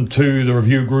to the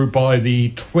review group by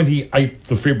the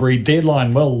 28th of February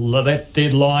deadline. Well, that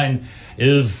deadline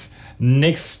is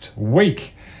next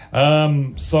week.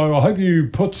 So I hope you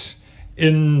put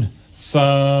in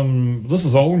some... This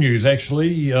is old news,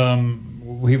 actually.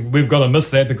 we've got to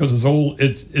miss that because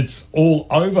it's all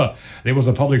over. There was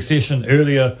a public session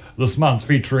earlier this month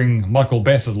featuring Michael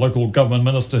Bassett, local government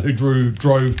minister, who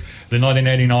drove the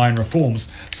 1989 reforms.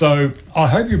 So I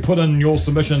hope you put in your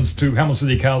submissions to Hamilton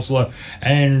City Councillor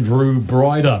Andrew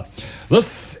Bryder.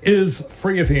 This is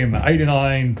Free FM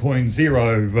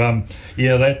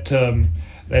 89.0.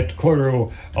 That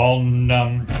kōrero on.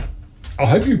 I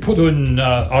hope you put in.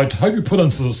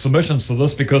 Some submissions to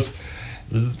this because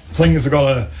things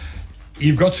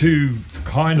you've got to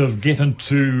kind of get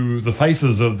into the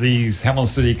faces of these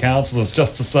Hamilton City councillors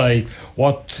just to say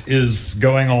what is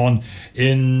going on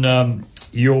in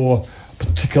your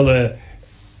particular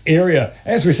area.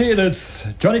 As we said, it's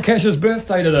Johnny Cash's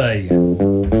birthday today.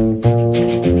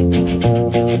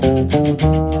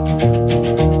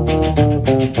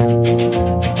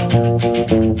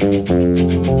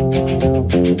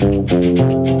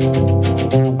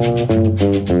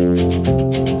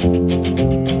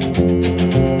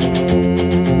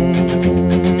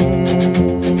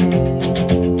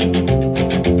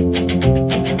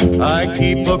 I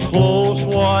keep a close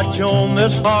watch on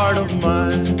this heart of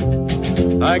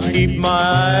mine. I keep my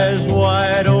eyes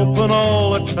wide open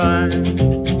all the time.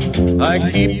 I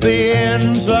keep the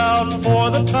ends out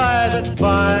for the tie that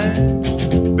binds.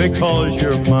 Because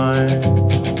you're mine,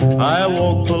 I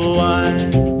walk the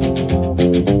line.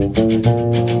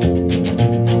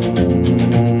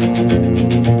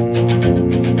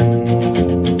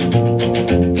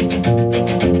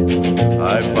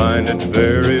 I find it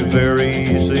very, very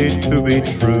easy to be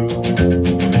true.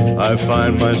 I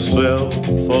find myself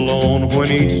alone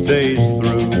when each day's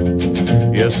through.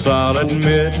 Yes, I'll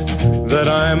admit that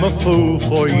I'm a fool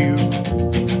for you.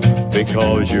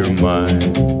 Because you're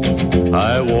mine,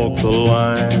 I walk the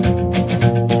line.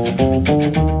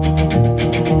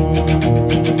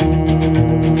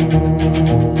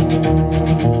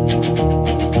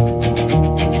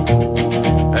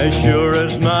 As sure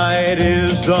as night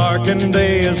is dark and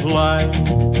day is light,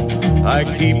 I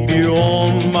keep you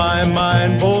on my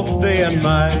mind both day and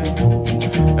night.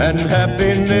 And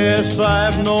happiness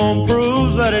I've known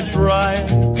proves that it's right.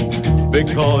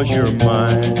 Because you're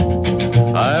mine,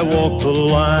 I walk the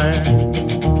line.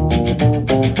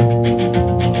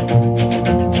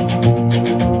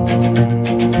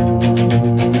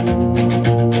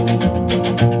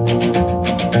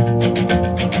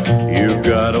 You've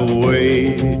got a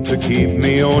way to keep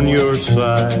me on your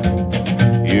side.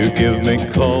 You give me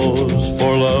cause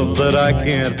for love that I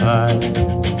can't hide.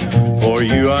 For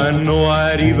you I know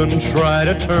I'd even try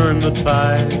to turn the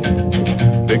tide.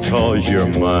 Because you're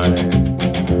mine,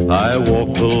 I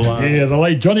walk the line. Yeah, the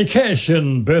late Johnny Cash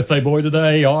and birthday boy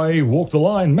today, I walk the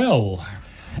line. Mel.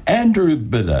 Andrew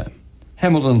Bidder,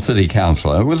 Hamilton City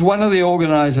Councillor, was one of the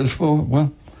organisers for,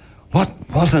 well, what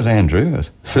was it, Andrew? A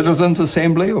citizens'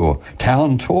 assembly or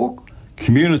town talk?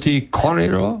 Community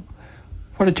kōrero?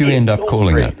 What did you end up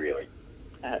calling it? Really.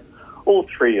 All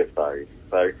three of those.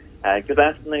 So, good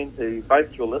afternoon to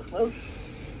both your listeners.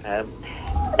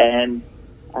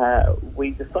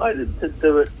 We decided to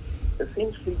do it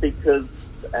essentially because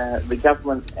the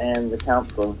government and the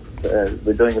council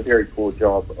were doing a very poor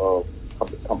job of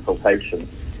public consultation.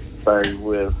 So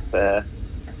with no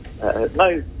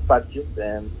budget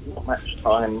and not much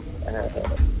time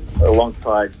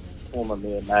alongside former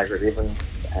Mayor Margaret Evans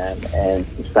and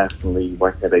staff from the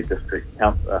Waikato District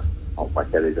Council,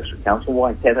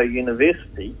 Waikato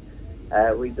University,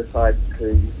 we decided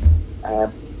to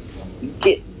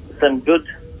get some good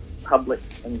public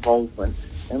involvement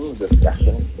in the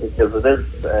discussion because it is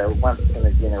once in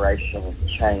a generation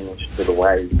change to the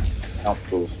way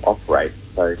councils operate.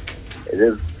 So it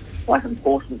is quite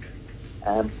important,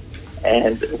 and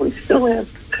we still have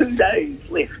 2 days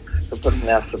left to put in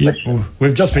our submission. Yep,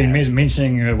 we've just been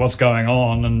mentioning what's going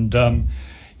on, and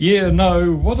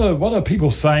what are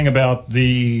people saying about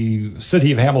the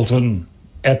city of Hamilton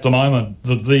at the moment?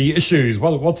 The issues.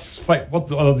 What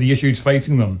are the issues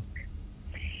facing them?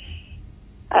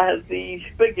 The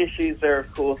big issues are,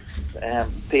 of course,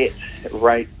 debt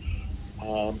rates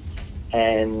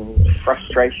and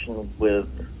frustration with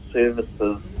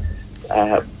services.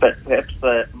 But perhaps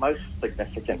the most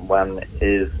significant one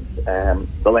is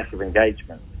the lack of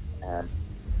engagement.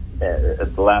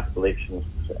 At the last elections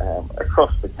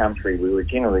across the country, we were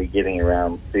generally getting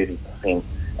around 30%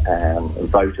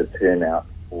 voter turnout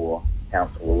for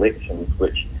council elections,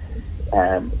 which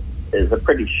is a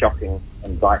pretty shocking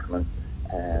indictment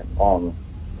on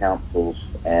councils,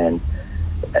 and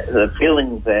the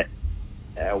feeling that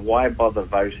why bother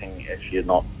voting if you're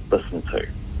not listened to?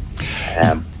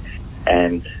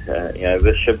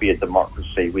 This should be a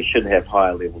democracy. We should have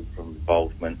higher levels of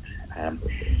involvement.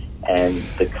 and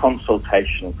the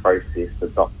consultation process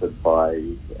adopted by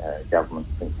governments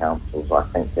and councils, I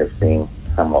think, has been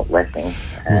somewhat lacking.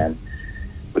 And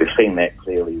we've seen that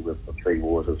clearly with the Three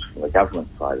Waters from the government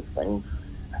side of things.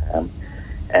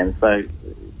 And so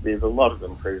there's a lot of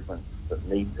improvements that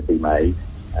need to be made,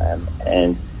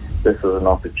 and this is an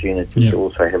opportunity to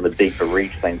also have a deeper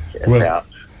rethink about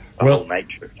the whole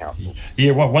nature of council.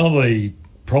 Yeah, well, one of the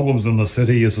problems in the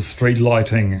city is the street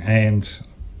lighting and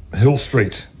Hill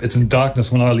Street. It's in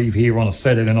darkness when I leave here on a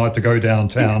Saturday night to go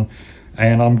downtown,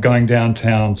 and I'm going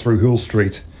downtown through Hill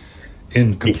Street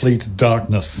in complete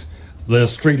darkness. The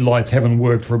street lights haven't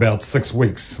worked for about 6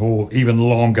 weeks or even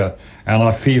longer, and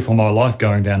I fear for my life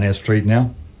going down that street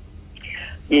now.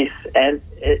 Yes, and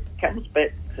it comes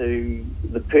back to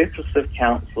the purpose of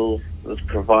councils is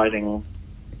providing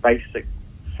basic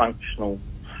functional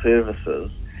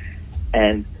services,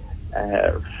 and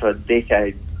for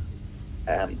decades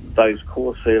those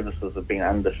core services have been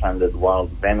underfunded while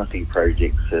vanity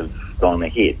projects have gone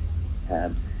ahead,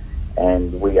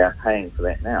 and we are paying for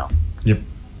that now. Yep.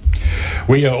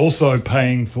 We are also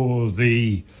paying for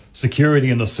the security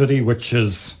in the city, which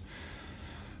is,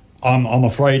 I'm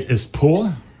afraid, is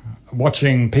poor.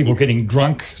 Watching people getting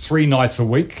drunk 3 nights a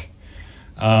week,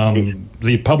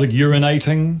 the public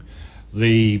urinating,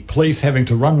 the police having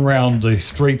to run around the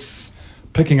streets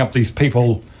picking up these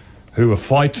people who are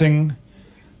fighting,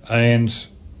 and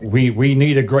we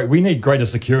need greater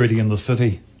security in the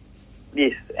city.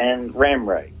 Yes, and ram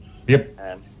raids. Yep.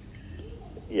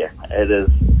 Yeah, it is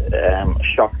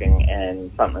shocking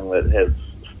and something that has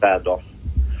started off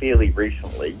fairly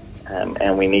recently,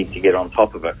 and we need to get on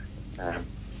top of it.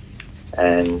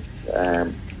 You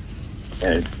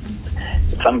know,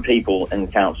 some people in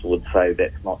council would say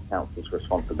that's not council's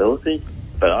responsibility,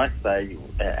 but I say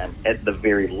at the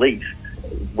very least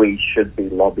we should be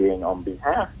lobbying on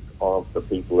behalf of the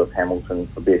people of Hamilton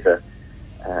for better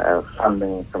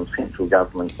funding from central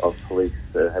government of police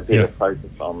to have better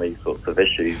focus on these sorts of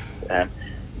issues. That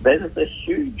is a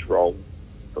huge role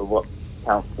for what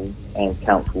council and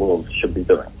council laws should be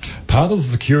doing. Part of the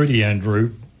security,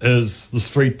 Andrew, is the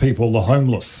street people, the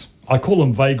homeless. I call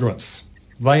them vagrants.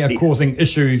 They are causing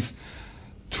issues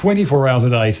 24 hours a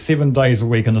day, 7 days a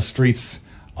week in the streets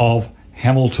of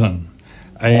Hamilton.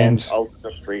 And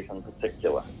Ulster Street in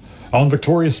particular. On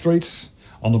Victoria Street,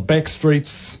 on the back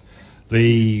streets,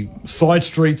 the side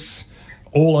streets,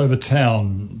 all over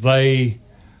town, they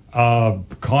are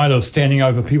kind of standing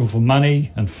over people for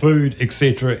money and food,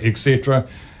 etc., etc.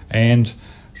 And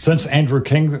since Andrew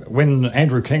King, when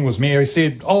Andrew King was mayor, he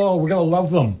said, "Oh, we're going to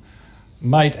love them."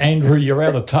 Mate, Andrew, you're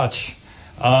out of touch.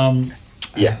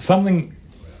 Something,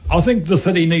 I think the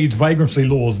city needs vagrancy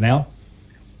laws now.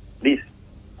 Yes,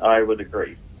 I would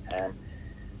agree.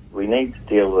 We need to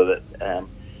deal with it,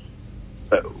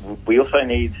 but we also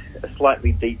need a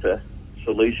slightly deeper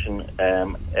solution.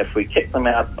 If we kick them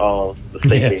out of the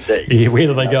CBD, where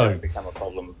do they go? Become a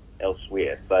problem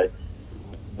elsewhere. So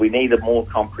we need a more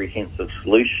comprehensive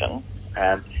solution,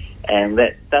 and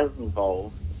that does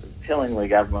involve telling the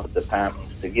government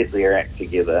departments to get their act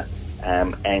together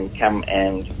and come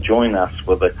and join us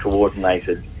with a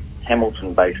coordinated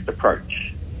Hamilton-based approach.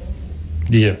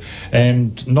 Yeah,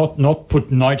 and not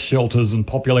put night shelters in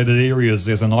populated areas.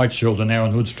 There's a night shelter now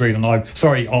on Hood Street,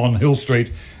 on Hill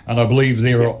Street, and I believe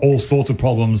there are all sorts of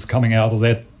problems coming out of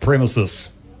that premises.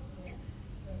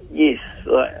 Yes,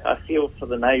 I feel for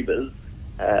the neighbours.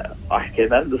 I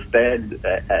can understand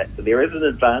there is an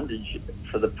advantage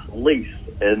for the police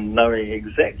in knowing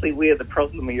exactly where the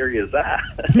problem areas are.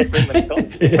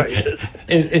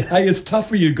 Hey, it's tough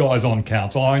for you guys on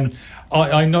council.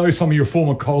 I know some of your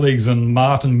former colleagues, and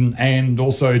Martin and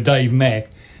also Dave Mack,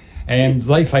 and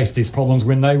they faced these problems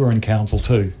when they were in council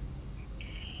too.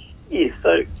 Yes,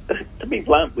 so to be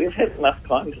blunt, we've had enough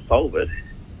time to solve it.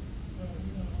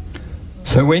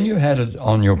 So when you had it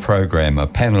on your program, a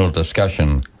panel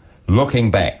discussion,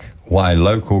 looking back, why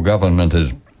local government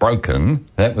is broken,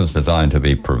 that was designed to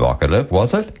be provocative,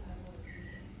 was it?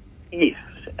 Yes,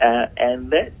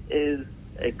 and that is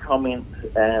a comment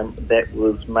that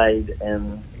was made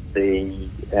in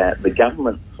the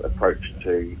government's approach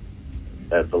to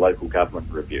the local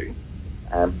government review.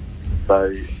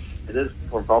 So it is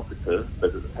provocative,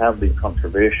 but it's hardly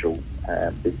controversial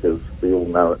because we all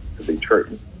know it to be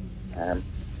true.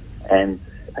 And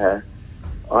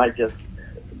I just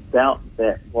doubt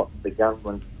that what the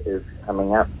government is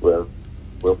coming up with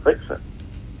will fix it.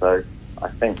 So I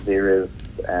think there is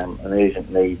an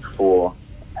urgent need for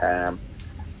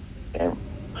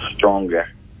stronger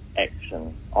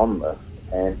action on this.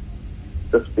 And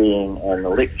this being an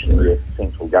election year for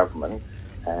central government,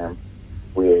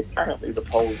 where currently the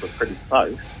polls are pretty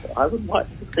close, I would like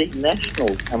to see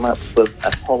National come up with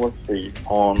a policy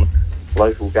on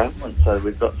local government so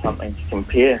we've got something to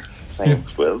compare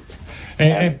things with.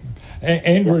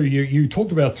 Andrew, you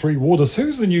talked about Three Waters.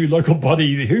 Who's the new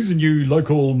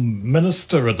local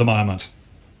minister at the moment?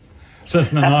 Since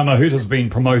Nanaima Hoot has been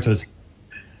promoted.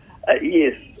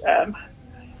 Yes.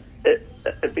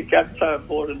 It becomes so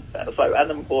important, so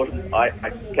unimportant, I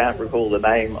can't recall the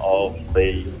name of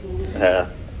the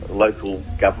local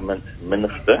government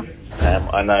minister.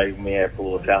 I know Mayor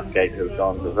Paula Southgate has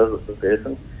gone to visit the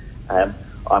person.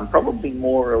 I'm probably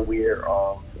more aware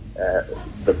of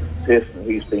the person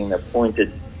who's been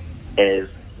appointed as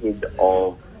head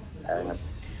of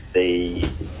the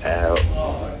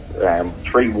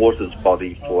Three Waters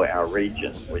body for our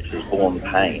region, which is Vaughan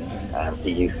Payne.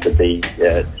 He used to be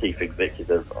chief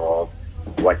executive of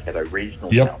Waikato Regional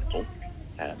Council.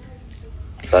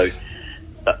 So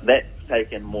that's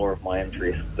taken more of my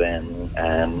interest than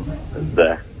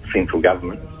the central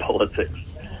government politics.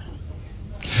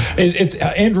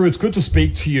 Andrew, it's good to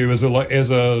speak to you as a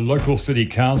local city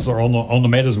councillor on the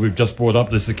matters we've just brought up,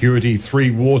 the security,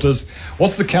 Three Waters.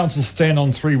 What's the council's stand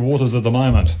on Three Waters at the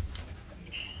moment?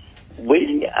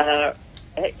 We are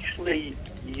actually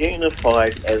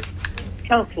unified as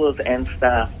councillors and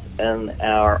staff in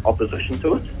our opposition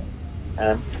to it,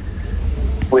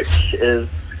 which is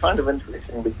kind of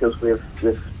interesting because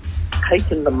we've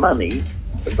taken the money,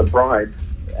 the bribe,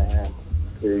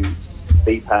 to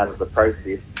be part of the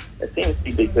process,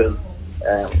 essentially because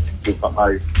we've got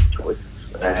no choice.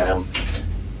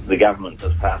 The government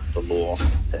has passed the law,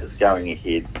 is going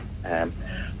ahead.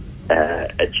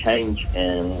 A change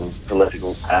in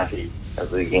political party at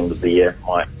the end of the year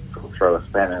might throw a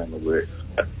spanner in the works,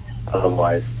 but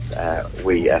otherwise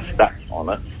we are stuck on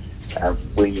it.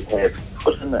 We have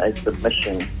put in a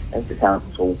submission at the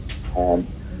council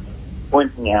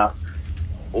pointing out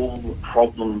all the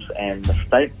problems and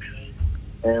mistakes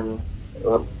in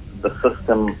the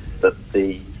system that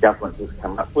the government has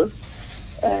come up with,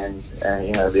 and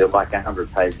there are like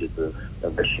 100 pages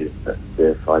of issues that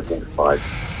they've identified.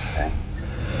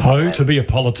 To be a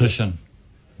politician.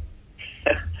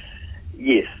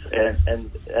 Yes,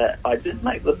 and I did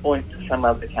make the point to some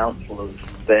other councillors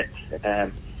that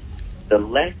the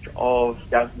lack of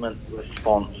government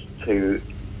response to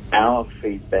our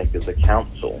feedback as a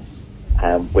council,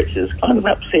 which is kind of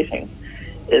upsetting,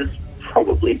 is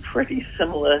probably pretty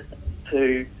similar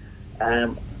to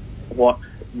what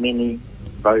many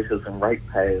voters and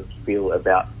ratepayers feel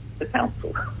about the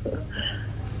council.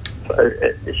 So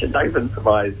it should not even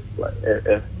surprise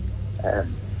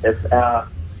if our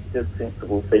good,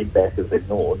 sensible feedback is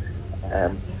ignored.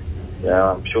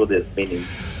 I'm sure there's many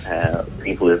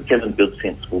people who have given good,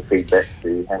 sensible feedback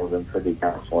to Hamilton City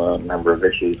Council on a number of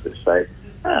issues which say,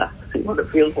 see what it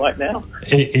feels like now.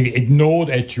 Ignored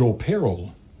at your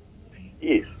peril.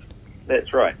 Yes,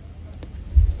 that's right.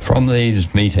 From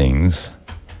these meetings,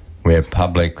 where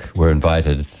public were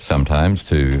invited sometimes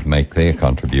to make their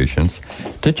contributions,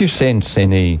 did you sense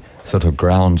any sort of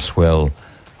groundswell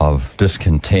of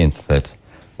discontent that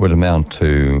would amount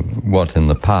to what in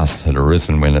the past had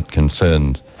arisen when it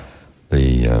concerned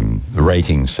the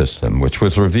rating system, which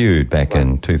was reviewed back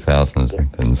in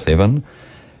 2007,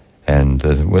 and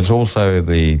there was also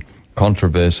the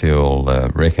controversial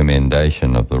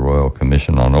recommendation of the Royal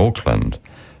Commission on Auckland,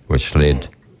 which led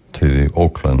to the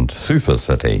Auckland Super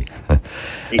City.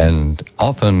 And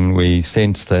often we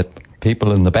sense that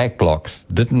people in the back blocks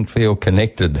didn't feel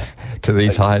connected to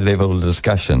these high-level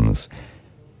discussions.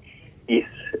 Yes,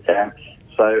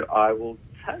 so I will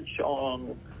touch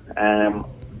on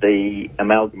the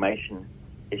amalgamation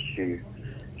issue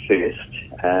first.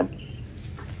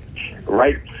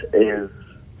 Rates is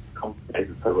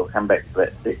complicated, so we'll come back to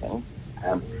that second.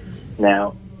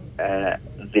 Now,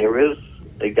 there is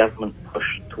a government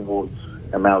push towards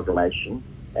amalgamation,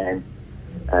 and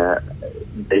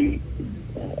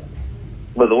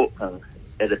with Auckland,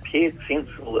 it appeared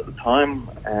sensible at the time,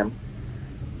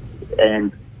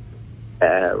 and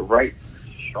rates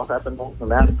shot up in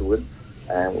Auckland afterwards,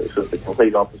 which was the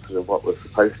complete opposite of what was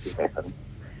supposed to happen.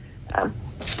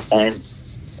 And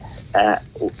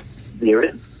there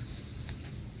is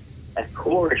a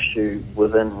core issue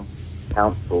within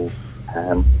councils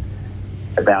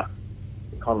about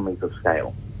economies of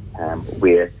scale,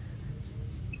 where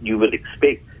you would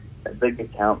expect a bigger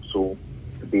council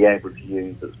to be able to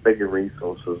use its bigger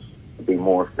resources to be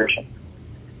more efficient.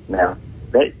 Now,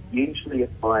 that usually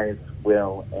applies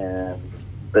well in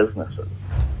businesses,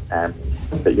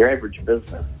 but your average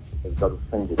business has got a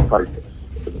single focus.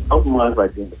 The problem I've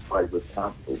identified with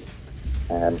councils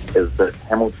is that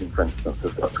Hamilton, for instance,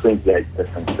 has got 28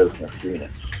 different business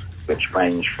units, which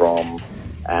range from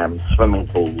swimming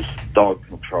pools, dog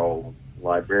control,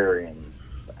 librarians,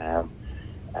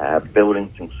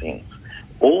 building consents,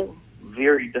 all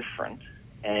very different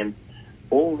and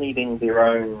all needing their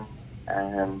own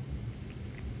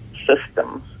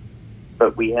systems,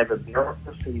 but we have a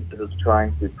bureaucracy that is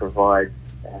trying to provide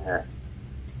a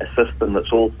system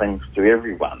that's all things to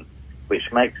everyone,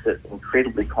 which makes it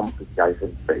incredibly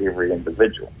complicated for every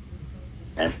individual.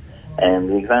 And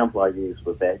the example I use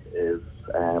with that is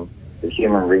the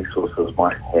human resources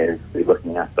might be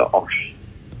looking after OSH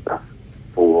stuff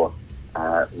for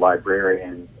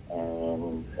librarians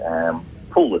and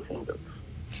pool attendants.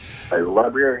 So the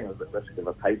librarian is at risk of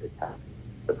a paper cut.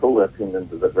 The pool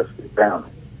attendant is at risk of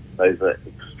drowning. Those are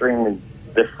extremely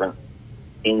different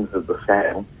ends of the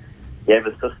scale. You have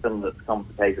a system that's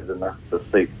complicated enough to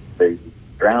suit the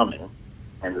drowning,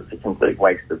 and it's a complete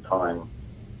waste of time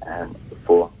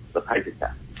for the paper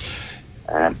cut.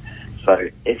 So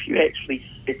if you actually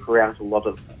separate out a lot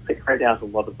of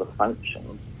the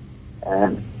functions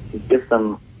and give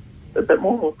them a bit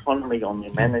more autonomy on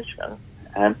their management,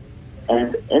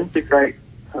 and integrate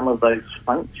some of those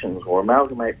functions or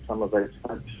amalgamate some of those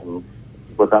functions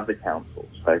with other councils.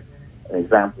 So an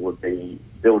example would be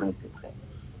building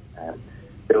consents.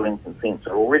 Building consents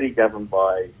are already governed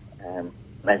by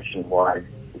nationwide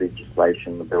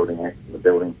legislation, the Building Act and the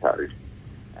Building Code.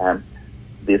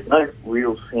 There's no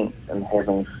real sense in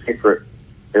having separate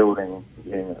building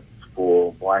units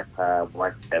for Waipa,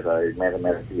 Waikato,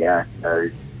 Matamata,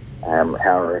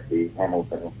 Hauraki,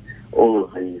 Hamilton, all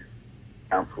of these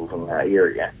councils in our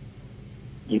area.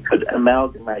 You could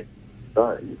amalgamate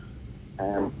those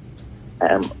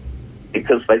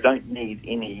because they don't need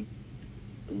any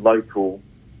local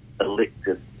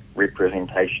elected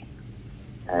representation.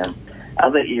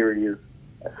 Other areas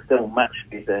are still much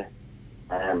better.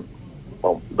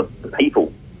 The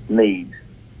people need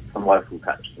some local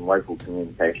touch, some local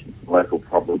communication, some local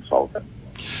problem solving.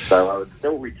 So I would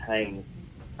still retain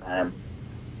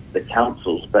the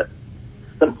councils, but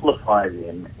simplify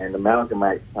them and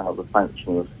amalgamate some of the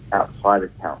functions outside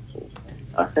of councils.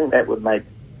 I think that would make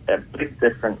a big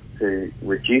difference to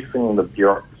reducing the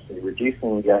bureaucracy,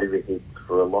 reducing the overheads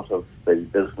for a lot of the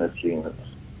business units,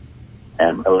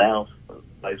 and allows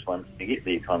those ones to get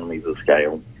the economies of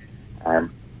scale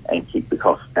and keep the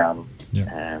costs down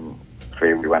for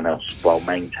everyone else while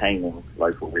maintaining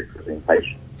local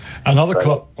representation.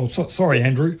 Sorry,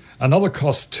 Andrew. Another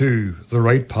cost to the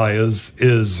ratepayers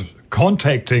is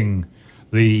contacting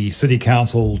the city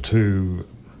council to,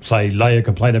 say, lay a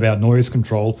complaint about noise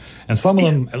control, and some of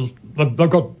them, they've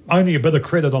got only a bit of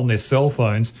credit on their cell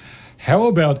phones. How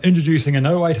about introducing an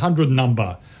 0800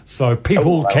 number so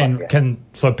people can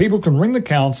ring the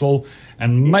council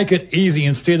and make it easy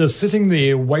instead of sitting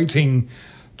there waiting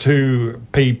to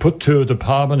be put to a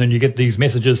department and you get these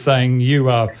messages saying you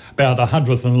are about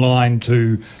 100th in line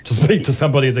to speak to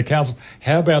somebody at the council.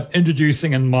 How about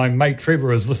introducing, and my mate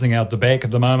Trevor is listening out the back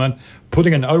at the moment,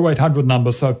 putting an 0800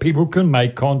 number so people can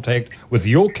make contact with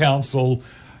your council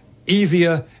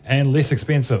easier and less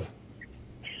expensive?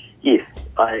 Yes,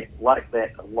 I like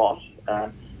that a lot.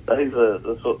 Those are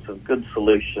the sorts of good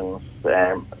solutions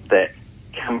that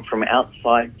come from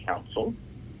outside council.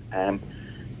 I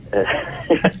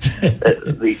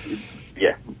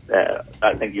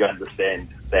think you understand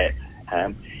that.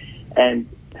 And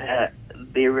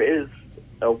there is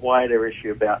a wider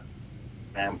issue about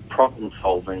problem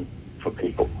solving for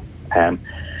people,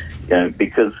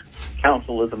 because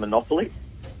council is a monopoly,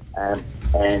 and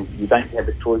you don't have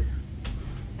a choice.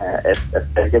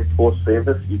 If they give poor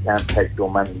service, you can't take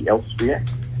your money elsewhere.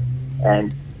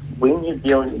 And when you're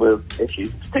dealing with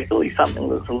issues, particularly something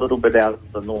that's a little bit out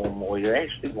of the norm, or you're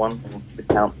actually wanting the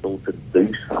council to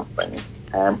do something,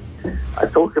 I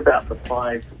talk about the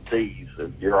 5 Ds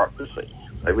of bureaucracy.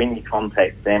 So when you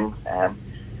contact them,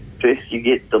 first you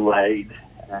get delayed,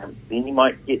 then you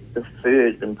might get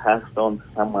deferred and passed on to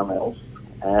someone else.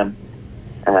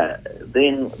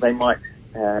 Then they might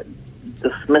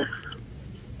dismiss,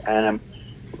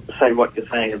 say what you're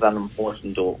saying is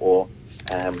unimportant or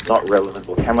not relevant,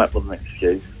 or come up with an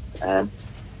excuse,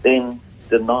 then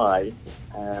deny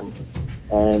and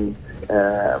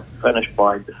finish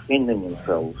by defending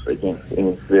themselves against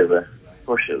any further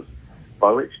pushes,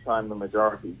 by which time the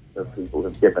majority of people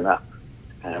have given up.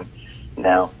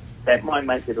 Now, that might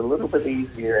make it a little bit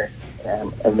easier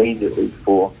immediately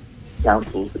for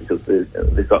councils because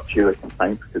they've got fewer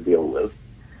complaints to deal with,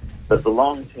 but the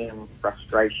long-term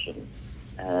frustration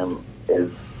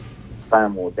is far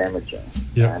more damaging.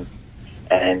 Yeah.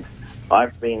 And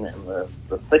I've been in the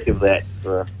thick of that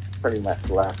for pretty much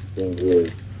the last 10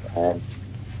 years. And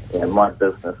my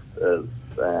business is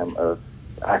of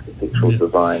architectural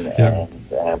design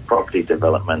and property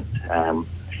development.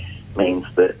 Means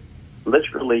that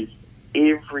literally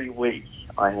every week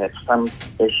I have some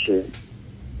issue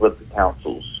with the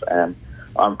councils.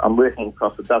 I'm working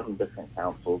across a dozen different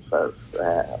councils, so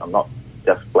I'm not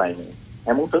just blaming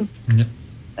Hamilton.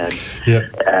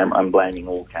 I'm blaming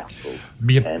all councils,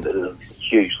 and it is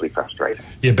hugely frustrating.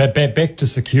 Yeah, but back to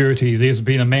security. There's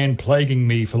been a man plaguing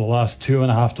me for the last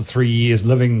 2.5 to 3 years.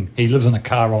 He lives in a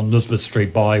car on Elizabeth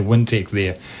Street by Wintec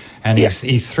there, and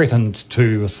he's threatened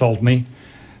to assault me.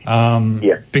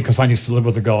 Because I used to live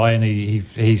with a guy, and he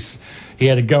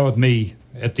had a go at me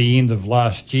at the end of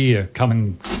last year.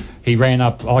 He ran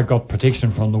up. I got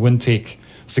protection from the Wintec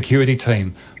security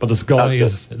team, but this guy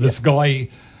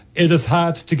it is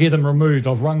hard to get him removed.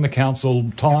 I've rung the council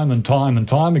time and time and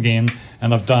time again,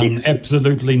 and I've done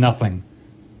absolutely nothing.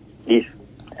 Yes,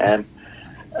 I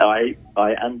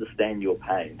understand your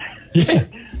pain. Yeah,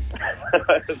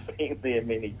 I've been there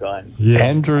many times. Yeah.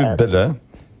 Andrew Bidder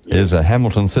is a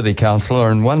Hamilton City Councillor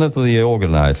and one of the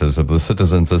organisers of the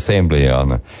Citizens' Assembly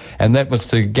and that was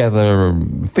to gather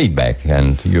feedback,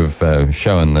 and you've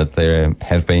shown that there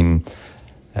has been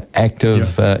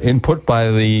active input by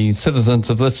the citizens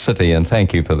of this city, and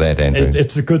thank you for that, Andrew.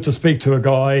 It's good to speak to a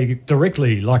guy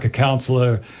directly, like a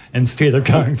councillor, instead of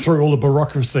going through all the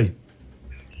bureaucracy.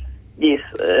 Yes,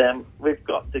 we've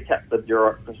got to cut the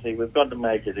bureaucracy, we've got to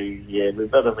make it easier,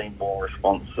 we've got to be more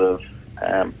responsive.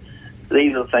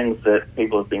 These are things that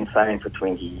people have been saying for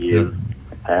 20 years.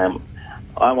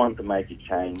 I want to make a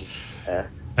change. The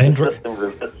system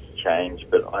resists change,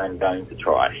 but I'm going to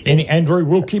try. Andrew,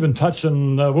 we'll keep in touch,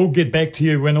 and we'll get back to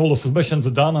you when all the submissions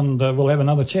are done, and we'll have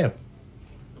another chat.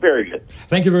 Very good.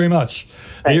 Thank you very much.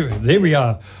 There we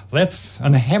are. That's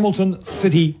a Hamilton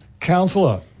City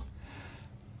Councillor.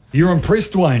 You're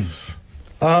impressed, Wayne?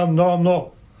 No, I'm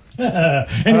not.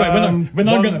 Anyway, we're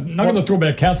not going to talk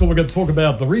about council. We're going to talk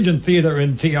about the Regent Theatre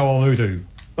in Te Awamutu.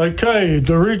 Okay,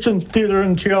 the Regent Theatre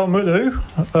in Te Awamutu.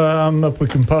 If we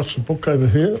can pass the book over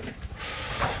here.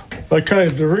 Okay,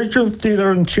 the Regent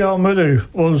Theatre in Te Awamutu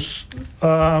was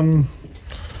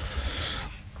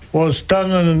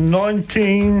done in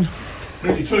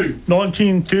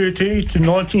 1930 to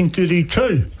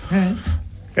 1932.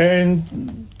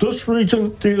 And this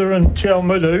Regent Theatre in Te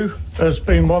Awamutu has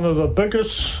been one of the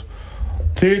biggest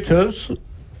theatres in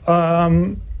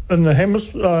the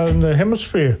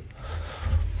hemisphere.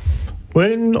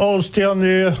 When I was down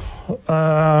there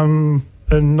in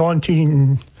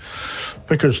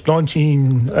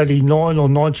 1989 or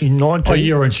 1990. Oh,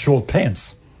 you were in short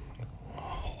pants.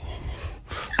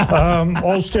 I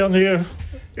was down there,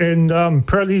 and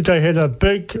apparently they had a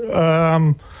big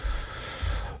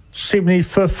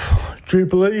 75th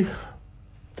Jubilee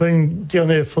thing down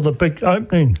there for the big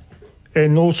opening.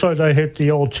 And also they had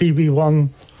the old TV1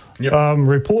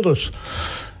 reporters.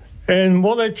 And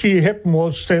what actually happened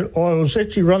was that I was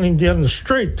actually running down the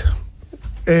street,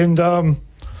 and I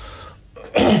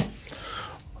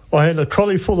had a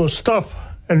trolley full of stuff,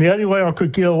 and the only way I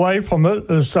could get away from it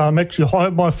is actually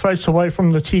hide my face away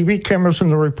from the TV cameras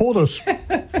and the reporters.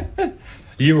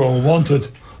 You were wanted.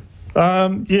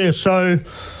 So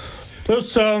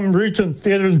this Regent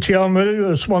Theatre in Te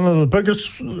Awamutu is one of the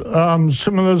biggest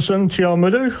cinemas in Te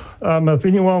Awamutu. If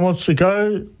anyone wants to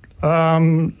go,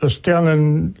 it's down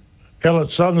in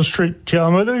Alexander Street, Te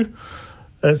Awamutu.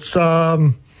 It's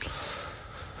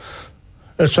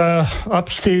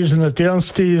upstairs and a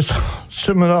downstairs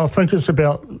cinema. I think it's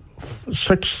about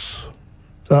 6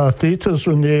 theatres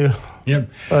in there.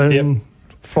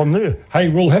 From there. Hey,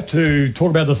 we'll have to talk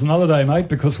about this another day, mate,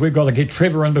 because we've got to get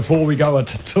Trevor in before we go at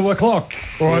 2 o'clock.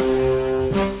 All right.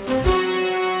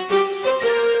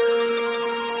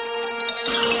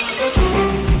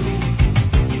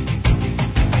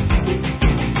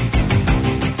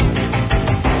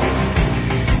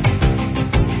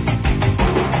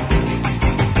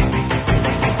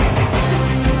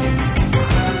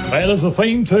 That is the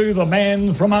theme to The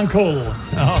Man from Uncle.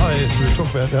 Oh, yes, we were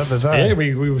talking about that the other day. Yeah,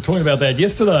 we were talking about that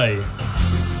yesterday.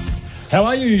 How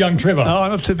are you, young Trevor? Oh,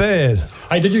 not too bad.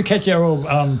 Hey, did you catch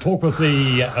our talk with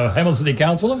the Hamilton City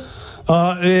Councillor?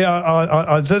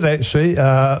 I did actually,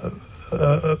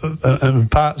 in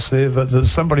parts there, but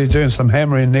there's somebody doing some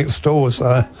hammering next door,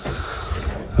 so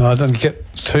I didn't get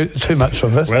too much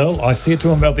of it. Well, I said to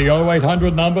him about the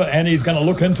 0800 number, and he's going to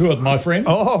look into it, my friend.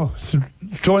 Oh,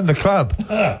 join the club.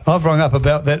 I've rung up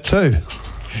about that too.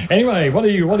 Anyway, what are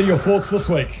your thoughts this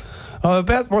week?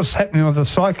 About what's happening with the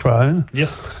cyclone.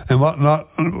 Yes. And whatnot,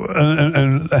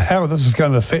 and how this is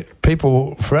going to affect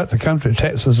people throughout the country,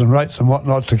 taxes and rates and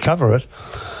whatnot to cover it.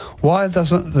 Why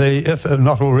doesn't if they're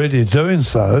not already doing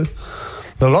so,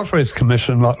 the Lotteries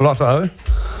Commission, like Lotto,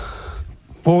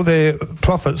 all their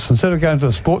profits, instead of going to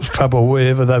a sports club or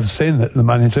wherever they've sent the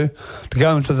money to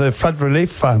go into the flood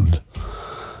relief fund?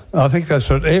 I think that's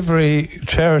what every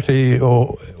charity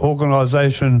or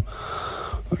organisation,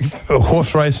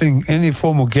 horse racing, any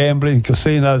form of gambling,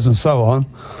 casinos and so on,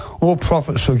 all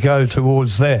profits should go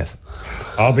towards that.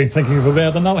 I've been thinking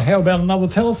how about another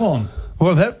telephone?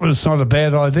 Well, that was not a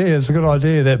bad idea. It's a good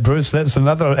idea, that, Bruce. That's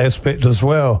another aspect as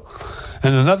well.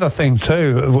 And another thing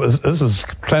too,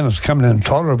 planet's coming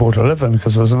intolerable to live in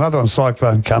because there's another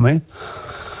cyclone coming.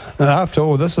 And after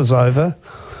all this is over,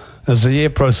 as the year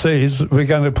proceeds, we're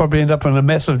going to probably end up in a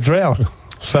massive drought.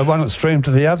 So one extreme to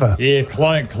the other. Yeah,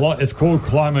 it's called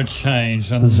climate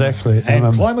change. Exactly.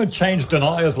 And climate change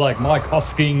deniers like Mike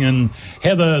Hosking and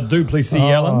Heather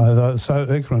Duplessis-Allen. They're so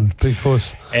ignorant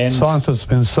because scientists have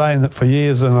been saying that for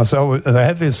years, and I say, they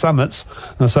have these summits,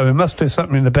 and I say we must do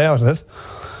something about it,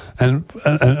 and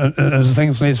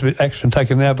things need to be action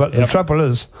taken now. But the trouble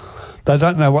is, they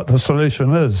don't know what the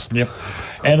solution is. Yep.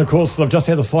 And, of course, they've just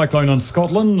had a cyclone in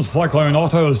Scotland. Cyclone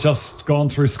Otto has just gone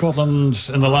through Scotland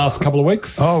in the last couple of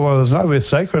weeks. Oh, well, there's nowhere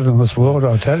sacred in this world,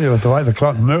 I tell you, with the way the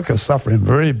climate. America's suffering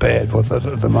very bad with it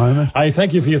at the moment. Hey,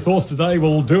 thank you for your thoughts today.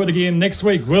 We'll do it again next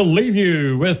week. We'll leave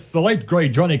you with the late,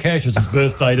 great Johnny Cash. It's his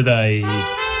birthday today.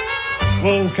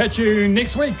 We'll catch you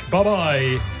next week.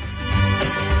 Bye-bye.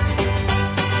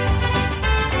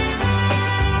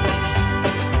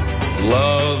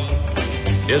 Love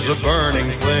is a burning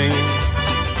thing,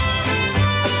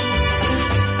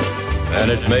 and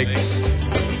it makes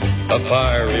a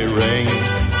fiery ring.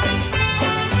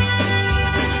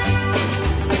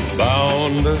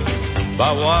 Bound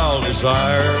by wild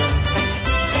desire,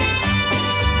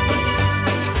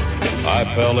 I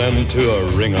fell into a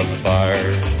ring of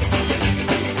fire.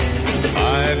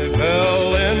 I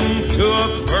fell into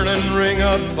a burning ring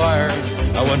of fire.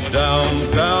 I went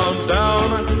down, down,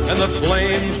 down, and the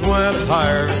flames went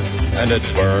higher. And it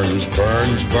burns,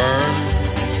 burns,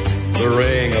 burns, the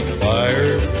ring of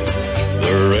fire,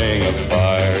 the ring of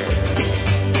fire.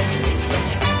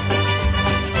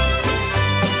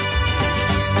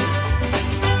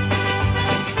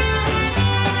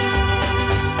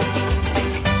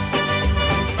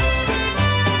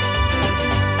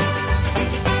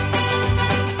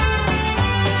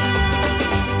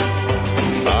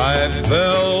 I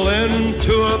fell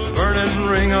into a burning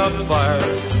ring of fire.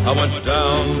 I went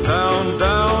down, down,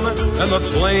 down, and the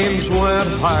flames went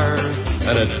higher.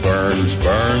 And it burns,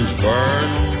 burns,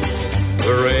 burns,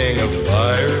 the ring of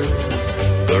fire,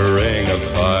 the ring of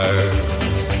fire.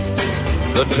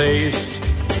 The taste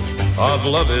of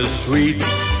love is sweet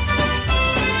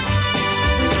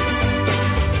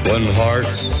when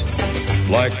hearts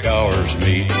like ours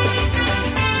meet.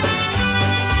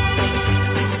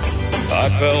 I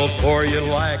fell for you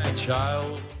like a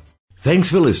child. Thanks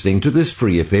for listening to this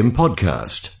Free FM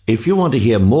podcast. If you want to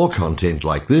hear more content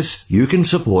like this, you can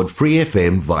support Free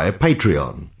FM via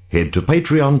Patreon. Head to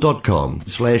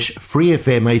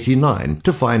patreon.com/freefm89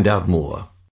 to find out more.